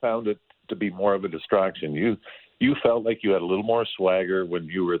 But I found it to be more of a distraction. You felt like you had a little more swagger when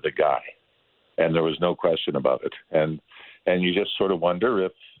you were the guy, and there was no question about it. And you just sort of wonder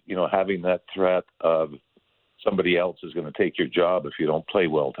if, having that threat of somebody else is going to take your job if you don't play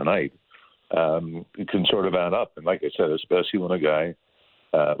well tonight, it can sort of add up. And like I said, especially when a guy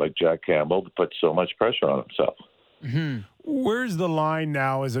like Jack Campbell puts so much pressure on himself. Mm-hmm. Where's the line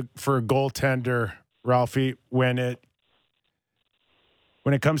now for a goaltender, Ralphie, when it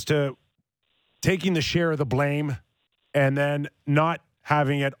comes to taking the share of the blame and then not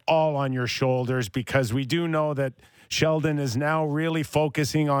having it all on your shoulders? Because we do know that Sheldon is now really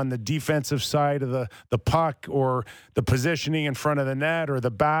focusing on the defensive side of the puck, or the positioning in front of the net, or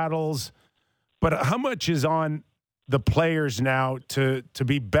the battles. But how much is on the players now to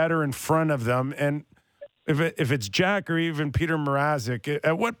be better in front of them? And if it's Jack or even Peter Mrazek,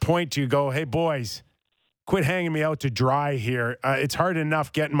 at what point do you go, hey, boys, quit hanging me out to dry here? It's hard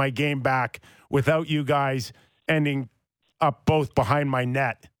enough getting my game back without you guys ending up both behind my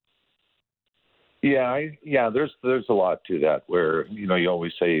net. Yeah, there's a lot to that where, you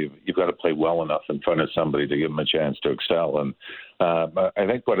always say you've got to play well enough in front of somebody to give them a chance to excel. And I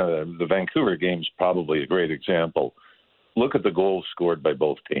think one of the Vancouver game's probably a great example. Look at the goals scored by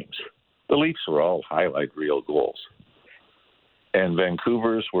both teams. The Leafs were all highlight reel goals. And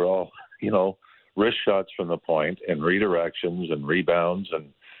Vancouver's were all, wrist shots from the point and redirections and rebounds.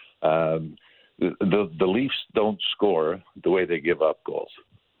 And the Leafs don't score the way they give up goals.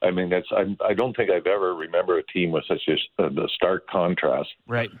 I mean, I don't think I've ever remember a team with such a stark contrast,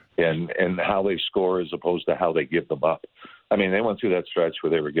 right? And how they score as opposed to how they give them up. I mean, they went through that stretch where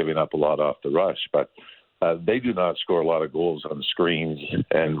they were giving up a lot off the rush, but they do not score a lot of goals on screens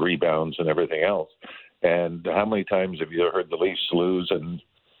and rebounds and everything else. And how many times have you heard the Leafs lose and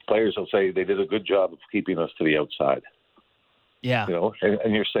players will say they did a good job of keeping us to the outside? Yeah,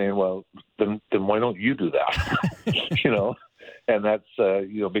 and you're saying, well, then why don't you do that? And that's,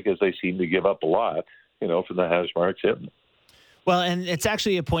 because they seem to give up a lot, from the hash marks hitting. Well, and it's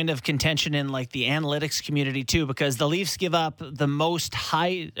actually a point of contention in like the analytics community too, because the Leafs give up the most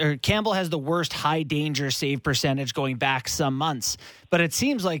Campbell has the worst high danger save percentage going back some months. But it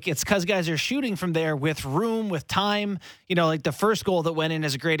seems like it's because guys are shooting from there with room, with time. Like the first goal that went in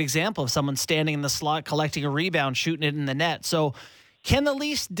is a great example of someone standing in the slot, collecting a rebound, shooting it in the net. So can the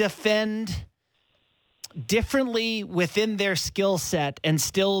Leafs defend differently within their skill set and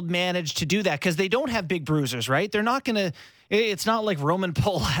still manage to do that? Because they don't have big bruisers, right? They're not going to, it's not like Roman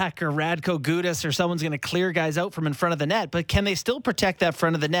Polak or Radko Gudas or someone's going to clear guys out from in front of the net, but can they still protect that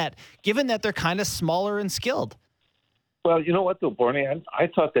front of the net given that they're kind of smaller and skilled? Well, you know what though, Borny, I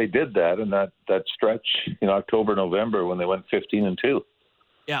thought they did that in that stretch, October, November when they went 15-2.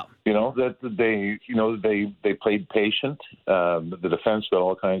 Yeah. That they played patient. The defense got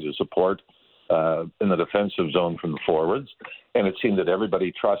all kinds of support in the defensive zone from the forwards. And it seemed that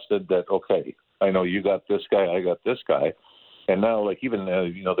everybody trusted that, okay, I know you got this guy, I got this guy. And now, like even,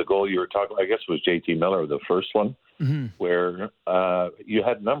 the goal you were talking, I guess it was JT Miller, the first one, where you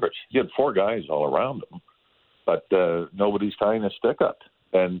had numbers. You had four guys all around him, but nobody's tying a stick up.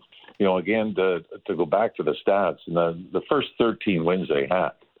 And, again, to go back to the stats, in the first 13 wins they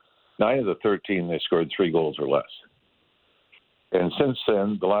had, 9 of the 13, they scored 3 goals or less. And since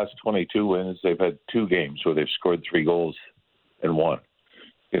then, the last 22 wins, they've had 2 games where they've scored 3 goals and won.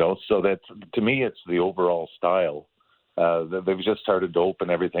 So that, to me, it's the overall style. They've just started to open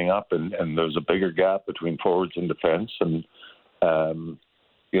everything up, and there's a bigger gap between forwards and defense. And,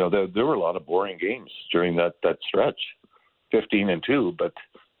 there were a lot of boring games during that stretch, 15-2, but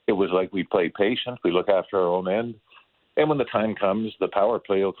it was like we play patient, we look after our own end. And when the time comes, the power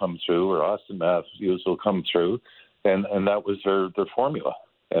play will come through, or Austin Matthews will come through. And that was their formula.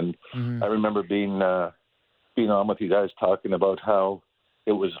 And I remember being on with you guys talking about how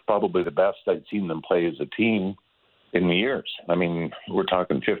it was probably the best I'd seen them play as a team in years. I mean, we're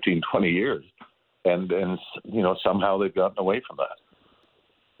talking 15, 20 years. And somehow they've gotten away from that.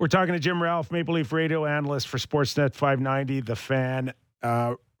 We're talking to Jim Ralph, Maple Leaf radio analyst for Sportsnet 590, The Fan.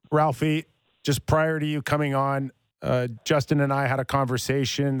 Ralphie, just prior to you coming on, Justin and I had a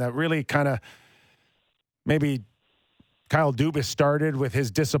conversation that really kind of maybe Kyle Dubas started with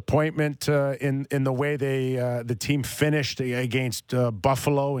his disappointment in the way the team finished against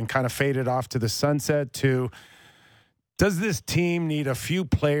Buffalo and kind of faded off to the sunset, to does this team need a few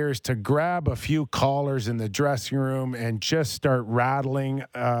players to grab a few callers in the dressing room and just start rattling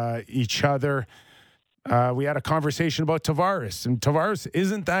each other? We had a conversation about Tavares, and Tavares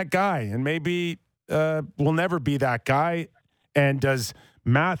isn't that guy, and maybe will never be that guy. And does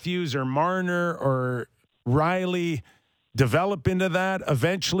Matthews or Marner or Riley develop into that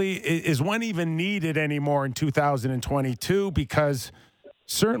eventually? Is one even needed anymore in 2022? Because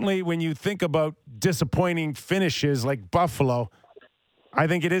certainly when you think about disappointing finishes like Buffalo, I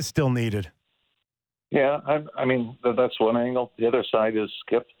think it is still needed. Yeah, I mean, that's one angle. The other side is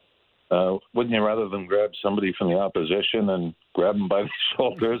Skip. Wouldn't you rather than grab somebody from the opposition and grab them by the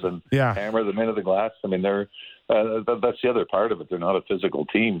shoulders and hammer them into the glass? I mean, they're That's the other part of it. They're not a physical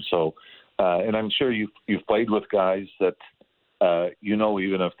team. So, and I'm sure you've played with guys that,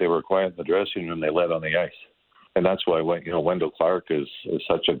 even if they were quiet in the dressing room, they led on the ice. And that's why, Wendell Clark is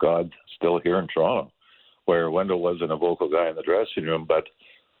such a god still here in Toronto, where Wendell wasn't a vocal guy in the dressing room, but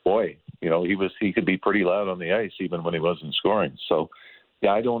boy, he could be pretty loud on the ice even when he wasn't scoring. So,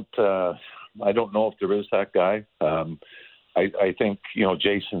 yeah, I don't know if there is that guy. I think,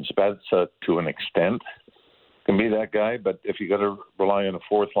 Jason Spezza to an extent can be that guy, but if you got to rely on a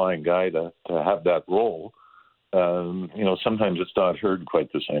fourth line guy to have that role, sometimes it's not heard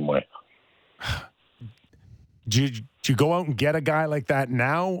quite the same way. Do you go out and get a guy like that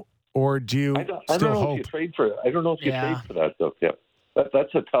now, or do you I don't know hope? if you trade for it. I don't know if you trade for that, though. Yeah,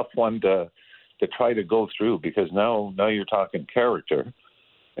 that's a tough one to try to go through, because now you're talking character,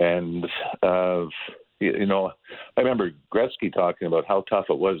 and I remember Gretzky talking about how tough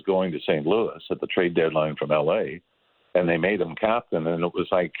it was going to St. Louis at the trade deadline from LA, and they made him captain, and it was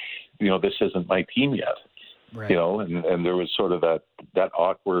like, this isn't my team yet, right. And there was sort of that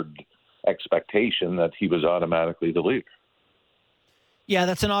awkward expectation that he was automatically the leader. Yeah,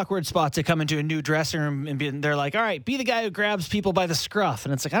 that's an awkward spot to come into a new dressing room and they're like, all right, be the guy who grabs people by the scruff.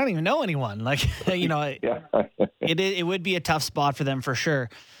 And it's like, I don't even know anyone. Like, it would be a tough spot for them for sure.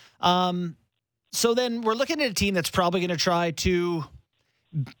 So then we're looking at a team that's probably going to try to,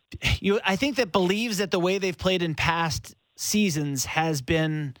 I think that believes that the way they've played in past seasons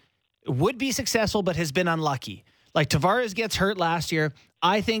would be successful, but has been unlucky. Like Tavares gets hurt last year.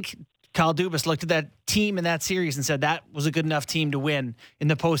 I think Kyle Dubas looked at that team in that series and said that was a good enough team to win in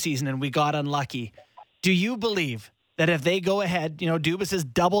the postseason, and we got unlucky. Do you believe that if they go ahead, Dubas has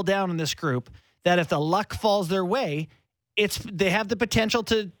doubled down on this group, that if the luck falls their way, they have the potential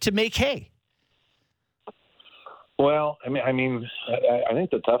to make hay? Well, I think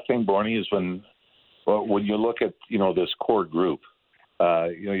the tough thing, Borny, is when you look at this core group.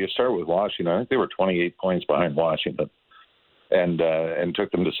 You start with Washington. I think they were 28 points behind Washington. And took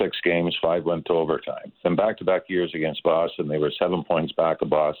them to 6 games, 5 went to overtime. And back-to-back years against Boston, they were 7 points back of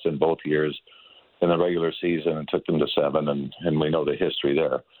Boston both years in the regular season, and took them to 7, and we know the history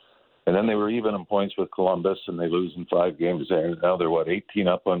there. And then they were even in points with Columbus, and they lose in 5 games there. And now they're, 18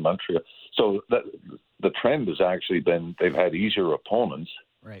 up on Montreal. So the trend has actually been they've had easier opponents,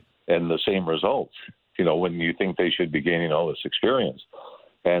 right, and the same results, when you think they should be gaining all this experience.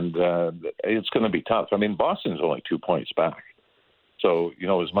 And it's going to be tough. Boston's only 2 points back. So,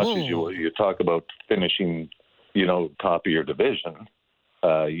 as much as you talk about finishing, top of your division,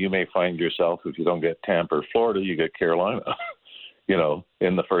 you may find yourself, if you don't get Tampa or Florida, you get Carolina,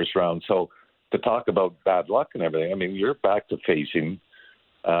 in the first round. So to talk about bad luck and everything, you're back to facing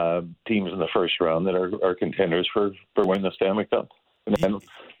teams in the first round that are contenders for winning the Stanley Cup. And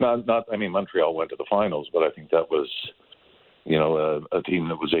Montreal went to the finals, but I think that was, a team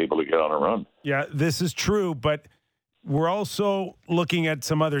that was able to get on a run. Yeah, this is true, but we're also looking at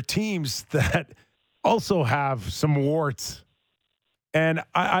some other teams that also have some warts. And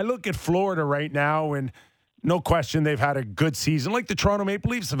I look at Florida right now, and no question they've had a good season. Like the Toronto Maple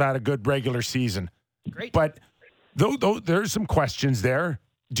Leafs have had a good regular season. Great. But though there's some questions there.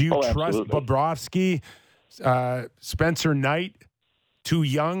 Do you trust Bobrovsky, Spencer Knight, too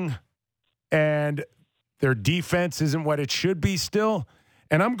young, and their defense isn't what it should be still?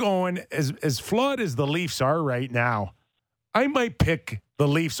 And I'm going, as flawed as the Leafs are right now, I might pick the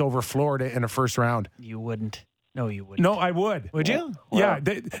Leafs over Florida in a first round. You wouldn't. No, you wouldn't. No, I would. Would you? Yeah.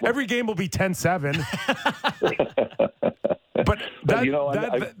 Every game will be 10-7. But I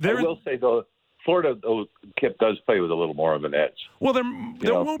will say, though, Florida, Kip, does play with a little more of an edge. Well, there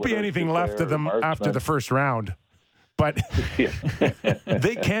won't be anything left of them after the first round. But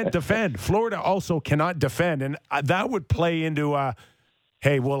they can't defend. Florida also cannot defend. And that would play into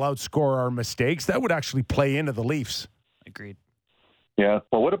hey, we'll outscore our mistakes. That would actually play into the Leafs. Agreed. Yeah.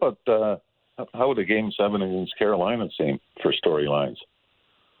 Well, what about how would a Game 7 against Carolina seem for storylines?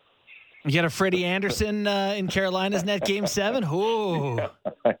 You got a Freddie Anderson in Carolina's net Game 7? Ooh. Yeah,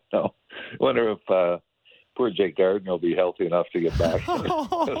 I know. I wonder if poor Jake Gardiner will be healthy enough to get back.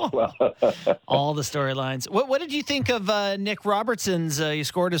 All the storylines. What did you think of Nick Robertson's? He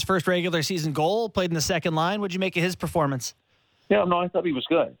scored his first regular season goal, played in the second line. What did you make of his performance? Yeah, no, I thought he was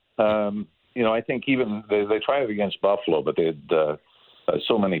good. I think even they tried it against Buffalo, but they had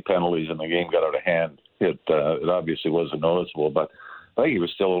so many penalties and the game got out of hand. It obviously wasn't noticeable, but I think he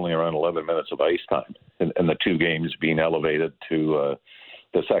was still only around 11 minutes of ice time in the 2 games being elevated to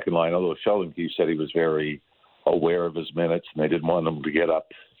the second line, although Sheldon Keefe said he was very aware of his minutes and they didn't want him to get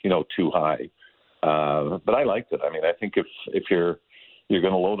up, too high. But I liked it. I think if you're going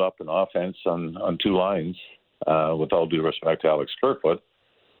to load up an offense on 2 lines, with all due respect to Alex Kerfoot,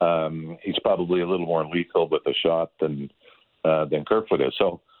 he's probably a little more lethal with a shot than Kerfoot is.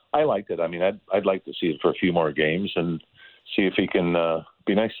 So I liked it. I mean, I'd like to see it for a few more games and see if he can.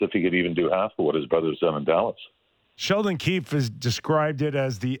 Be nice if he could even do half of what his brother's done in Dallas. Sheldon Keefe has described it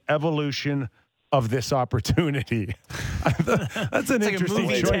as the evolution of this opportunity. That's an interesting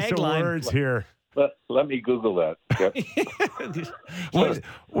choice of words here. Let me Google that. Yep.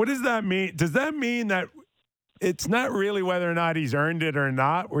 What does that mean? Does that mean that it's not really whether or not he's earned it or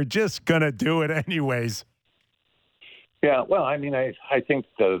not? We're just going to do it anyways. Yeah, well, I mean, I think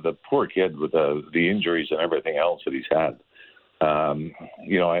the poor kid with the injuries and everything else that he's had,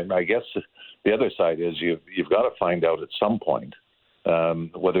 I guess the other side is you've got to find out at some point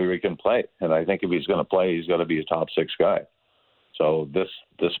whether he can play. And I think if he's going to play, he's got to be a top 6 guy. So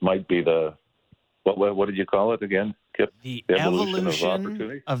this might be what did you call it again, Kip? The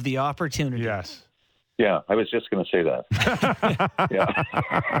evolution of the opportunity. Yes. Yeah, I was just going to say that.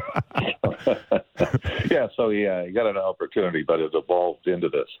 Yeah. So he got an opportunity, but it evolved into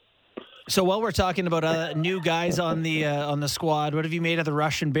this. So while we're talking about new guys on the squad, what have you made of the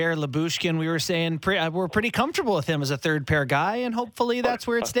Russian Bear, Lyubushkin? We were saying we're pretty comfortable with him as a third pair guy, and hopefully that's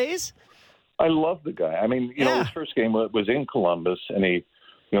where it stays. I love the guy. I mean, his first game was in Columbus, and he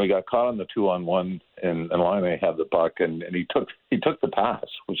got caught on the 2-on-1, and Laine had the puck, and he took the pass,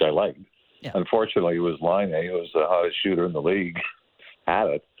 which I liked. Yeah. Unfortunately, it was Laine, who was the hottest shooter in the league, had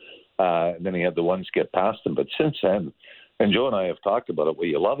it. And then he had the one skip past him. But since then, and Joe and I have talked about it, what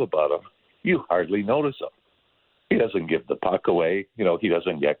you love about him, you hardly notice him. He doesn't give the puck away. He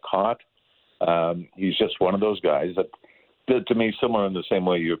doesn't get caught. He's just one of those guys that, to me, similar in the same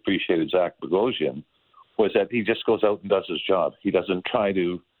way you appreciated Zach Bogosian, was that he just goes out and does his job. He doesn't try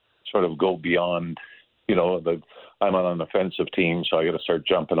to sort of go beyond, I'm on an offensive team, so I got to start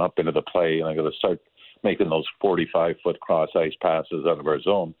jumping up into the play, and I got to start making those 45-foot cross ice passes out of our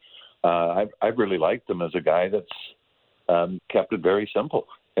zone. I've really liked him as a guy that's kept it very simple.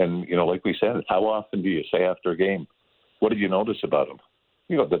 And like we said, how often do you say after a game, "What did you notice about him?"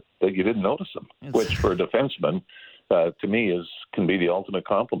 That you didn't notice him, which for a defenseman, to me, can be the ultimate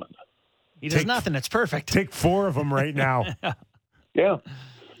compliment. He does nothing. It's perfect. Take 4 of them right now. Yeah.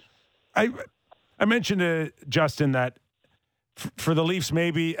 I mentioned to Justin that for the Leafs,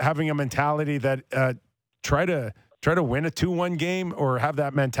 maybe having a mentality that try to win a 2-1 game, or have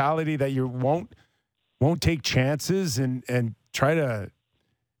that mentality that you won't take chances and try to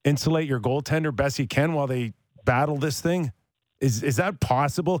insulate your goaltender best you can while they battle this thing. Is that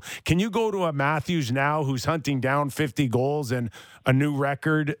possible? Can you go to a Matthews now who's hunting down 50 goals and a new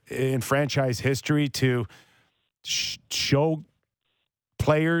record in franchise history to show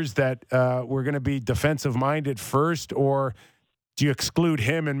players that we're going to be defensive-minded first, or do you exclude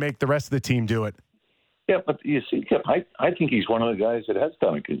him and make the rest of the team do it? Yeah, but you see, I think he's one of the guys that has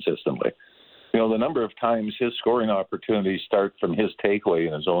done it consistently. The number of times his scoring opportunities start from his takeaway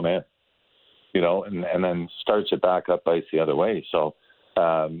in his own end, and then starts it back up ice the other way. So,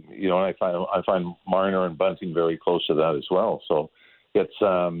 I find Marner and Bunting very close to that as well. So it's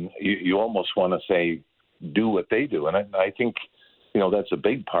you almost want to say do what they do, and I think that's a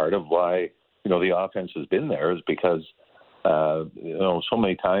big part of why the offense has been there, is because so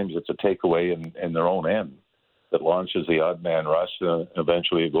many times it's a takeaway in their own end that launches the odd man rush and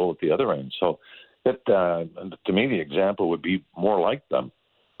eventually a goal at the other end. So to me, the example would be more like them,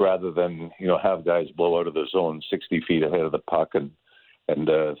 rather than have guys blow out of the zone 60 feet ahead of the puck and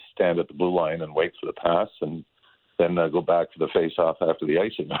stand at the blue line and wait for the pass and then go back for the face-off after the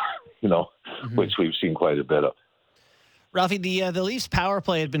icing, which we've seen quite a bit of. Ralphie, the Leafs power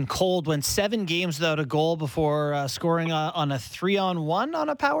play had been cold, went 7 games without a goal before scoring on a 3-on-1 on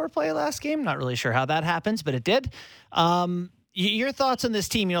a power play last game. Not really sure how that happens, but it did. Your thoughts on this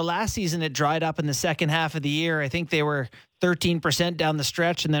team? Last season it dried up in the second half of the year. I think they were 13% down the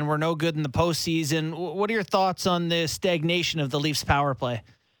stretch and then were no good in the postseason. What are your thoughts on the stagnation of the Leafs power play?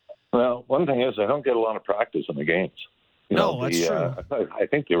 Well, one thing is I don't get a lot of practice in the games. That's true. I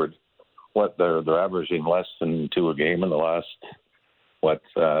think they were... they're averaging less than 2 a game in the last,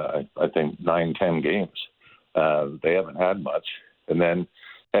 I think 9-10 games. They haven't had much. And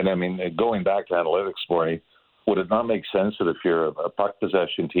I mean, going back to analytics for me, would it not make sense that if you're a puck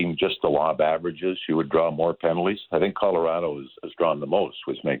possession team, just the lob averages, you would draw more penalties? I think Colorado has drawn the most,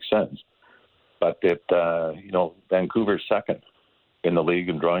 which makes sense. But Vancouver's second in the league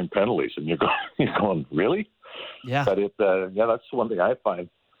in drawing penalties, and you're going, really? Yeah. But that's the one thing I find.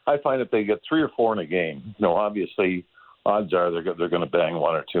 I find if they get 3 or 4 in a game, obviously odds are they're going to bang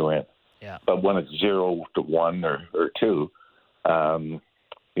 1 or 2 in. Yeah. But when it's 0-1 or 2,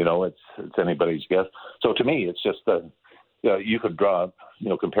 it's anybody's guess. So to me, it's just that you could draw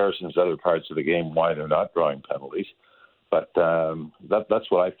comparisons to other parts of the game why they're not drawing penalties, but that's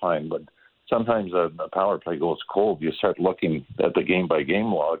what I find. But sometimes a power play goes cold. You start looking at the game by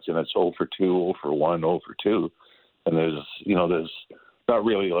game logs, and it's 0 for 2, 0 for 1, 0 for 2, and there's not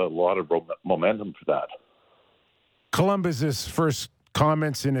really a lot of momentum for that. Columbus's first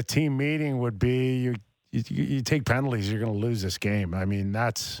comments in a team meeting would be, you take penalties, you're going to lose this game. I mean,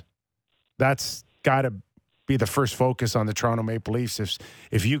 that's got to be the first focus on the Toronto Maple Leafs.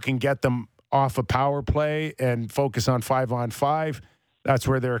 If you can get them off a power play and focus on 5-on-5, that's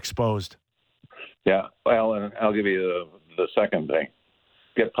where they're exposed. Yeah, well, and I'll give you the second thing.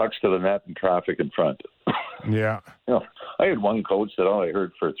 Get pucks to the net and traffic in front. Yeah. I had one coach that all I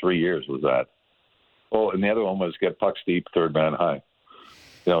heard for 3 years was that. Oh, and the other one was get pucks deep, third man high.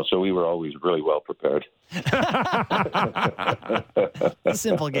 So we were always really well prepared. A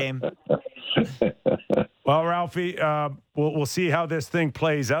simple game. Well, Ralphie, we'll see how this thing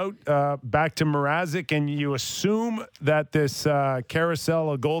plays out. Back to Mrazek, and you assume that this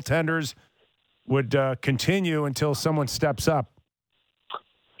carousel of goaltenders would continue until someone steps up.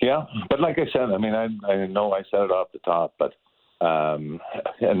 Yeah, but like I said, I mean, I know I said it off the top, but and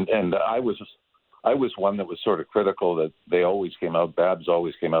I was one that was sort of critical that they always came out. Babs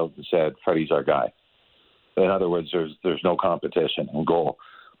always came out and said, "Freddie's our guy." In other words, there's no competition in goal.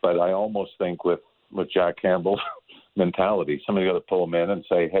 But I almost think with Jack Campbell's mentality, somebody got to pull him in and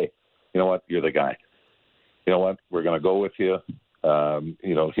say, "Hey, you know what? You're the guy. You know what? We're going to go with you.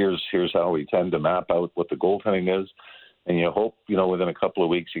 Here's how we tend to map out what the goaltending is." And you hope, within a couple of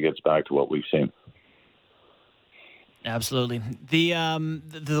weeks he gets back to what we've seen. Absolutely.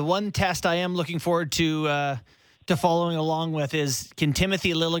 The one test I am looking forward to following along with is, can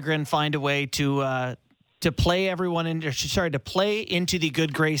Timothy Liljegren find a way to play to play into the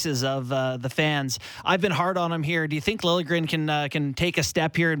good graces of the fans? I've been hard on him here. Do you think Liljegren can take a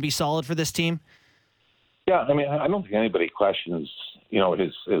step here and be solid for this team? Yeah, I mean, I don't think anybody questions,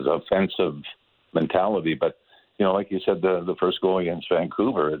 his offensive mentality, but like you said, the first goal against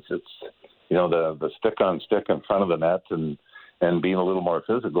Vancouver, it's the stick on stick in front of the net and being a little more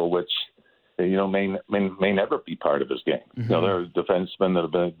physical, which may never be part of his game. Mm-hmm. There are defensemen that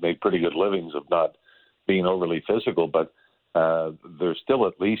have made pretty good livings of not being overly physical, but there's still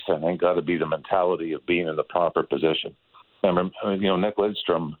at least, I think, got to be the mentality of being in the proper position. I remember, Nick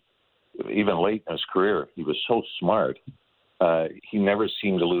Lidstrom, even late in his career, he was so smart. He never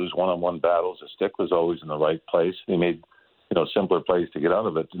seemed to lose one-on-one battles. His stick was always in the right place. He made, simpler plays to get out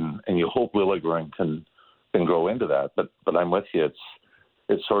of it, and you hope Liljegren can grow into that. But I'm with you.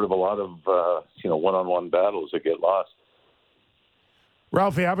 It's sort of a lot of one-on-one battles that get lost.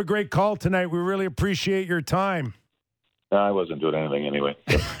 Ralphie, have a great call tonight. We really appreciate your time. I wasn't doing anything anyway.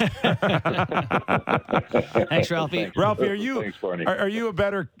 Thanks, Ralphie. Thanks. Ralphie, Thanks, Barney. are you a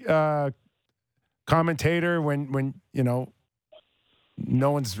better commentator when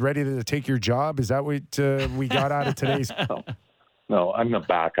no one's ready to take your job? Is that what we got out of today's? No, I'm the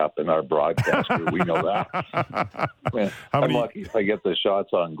backup in our broadcaster. We know that. I'm lucky if I get the shots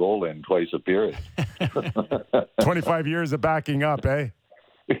on goal in twice a period. 25 years of backing up, eh?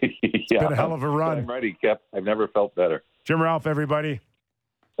 It's been a hell of a run. I'm ready, Kip. I've never felt better. Jim Ralph, everybody.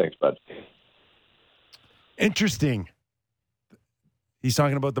 Thanks, bud. Interesting. He's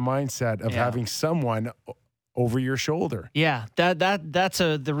talking about the mindset of having someone over your shoulder. Yeah, that's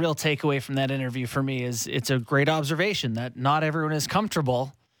the real takeaway from that interview for me. Is it's a great observation that not everyone is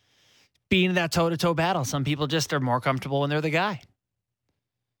comfortable being in that toe-to-toe battle. Some people just are more comfortable when they're the guy.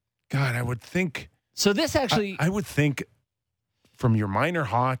 God, I would think. So this actually, I would think, from your minor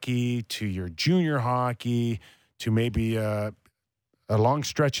hockey to your junior hockey to maybe a long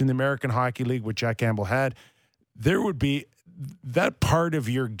stretch in the American Hockey League, which Jack Campbell had, there would be that part of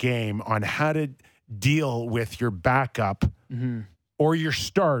your game on how to deal with your backup or your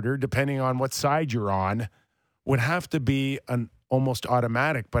starter, depending on what side you're on, would have to be an almost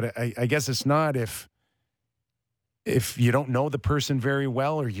automatic. But I guess it's not if you don't know the person very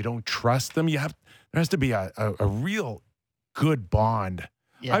well or you don't trust them. There has to be a real good bond.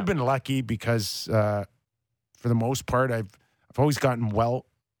 Yeah. I've been lucky because for the most part, I've always gotten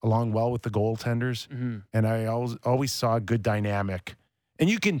along well with the goaltenders, and I always saw a good dynamic. And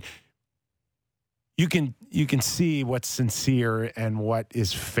you can see what's sincere and what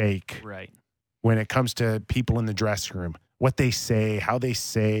is fake, right? When it comes to people in the dressing room, what they say, how they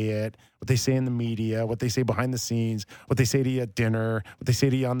say it, what they say in the media, what they say behind the scenes, what they say to you at dinner, what they say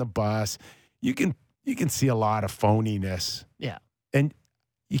to you on the bus. You can see a lot of phoniness. Yeah, and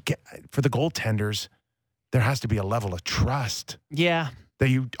for the goaltenders, there has to be a level of trust. Yeah. that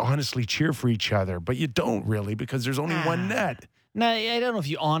you honestly cheer for each other, but you don't really because there's only one net. No, I don't know if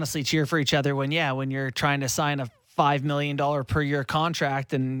you honestly cheer for each other when you're trying to sign a $5 million per year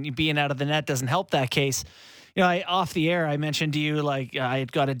contract and being out of the net doesn't help that case. Off the air, I mentioned to you, I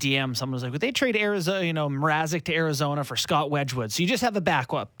had got a DM. Someone was like, would they trade Arizona, Mrazek to Arizona for Scott Wedgwood? So you just have a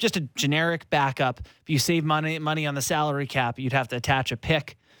backup, just a generic backup. If you save money on the salary cap, you'd have to attach a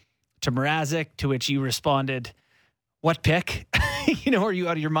pick to Mrazek, to which you responded, what pick? Are you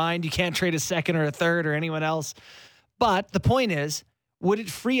out of your mind? You can't trade a second or a third or anyone else. But the point is, would it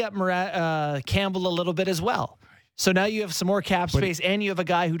free up Campbell a little bit as well? So now you have some more cap space and you have a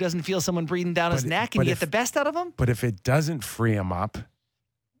guy who doesn't feel someone breathing down his neck and you get the best out of him? But if it doesn't free him up,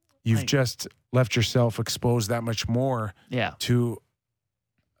 you've just left yourself exposed that much more to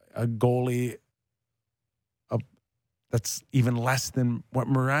a goalie that's even less than what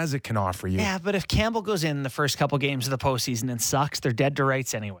Mrazek can offer you. Yeah, but if Campbell goes in the first couple games of the postseason and sucks, they're dead to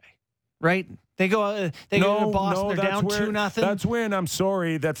rights anyway, right? They go to Boston, they're down 2-0. That's when, I'm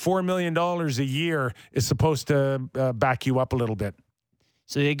sorry, that $4 million a year is supposed to back you up a little bit.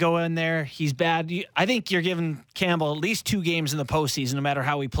 So they go in there, he's bad. I think you're giving Campbell at least 2 games in the postseason, no matter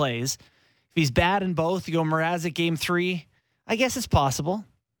how he plays. If he's bad in both, you go Mrazek game 3, I guess it's possible.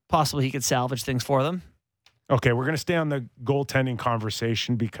 Possible he could salvage things for them. Okay, we're going to stay on the goaltending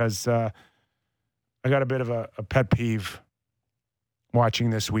conversation because I got a bit of a pet peeve watching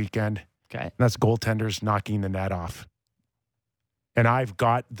this weekend. Okay. And that's goaltenders knocking the net off. And I've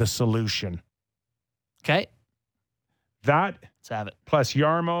got the solution. Okay. That, let's have it. Plus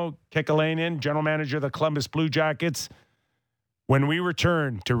Jarmo Kekalainen, general manager of the Columbus Blue Jackets, when we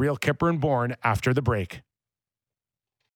return to Real Kipper and Bourne after the break.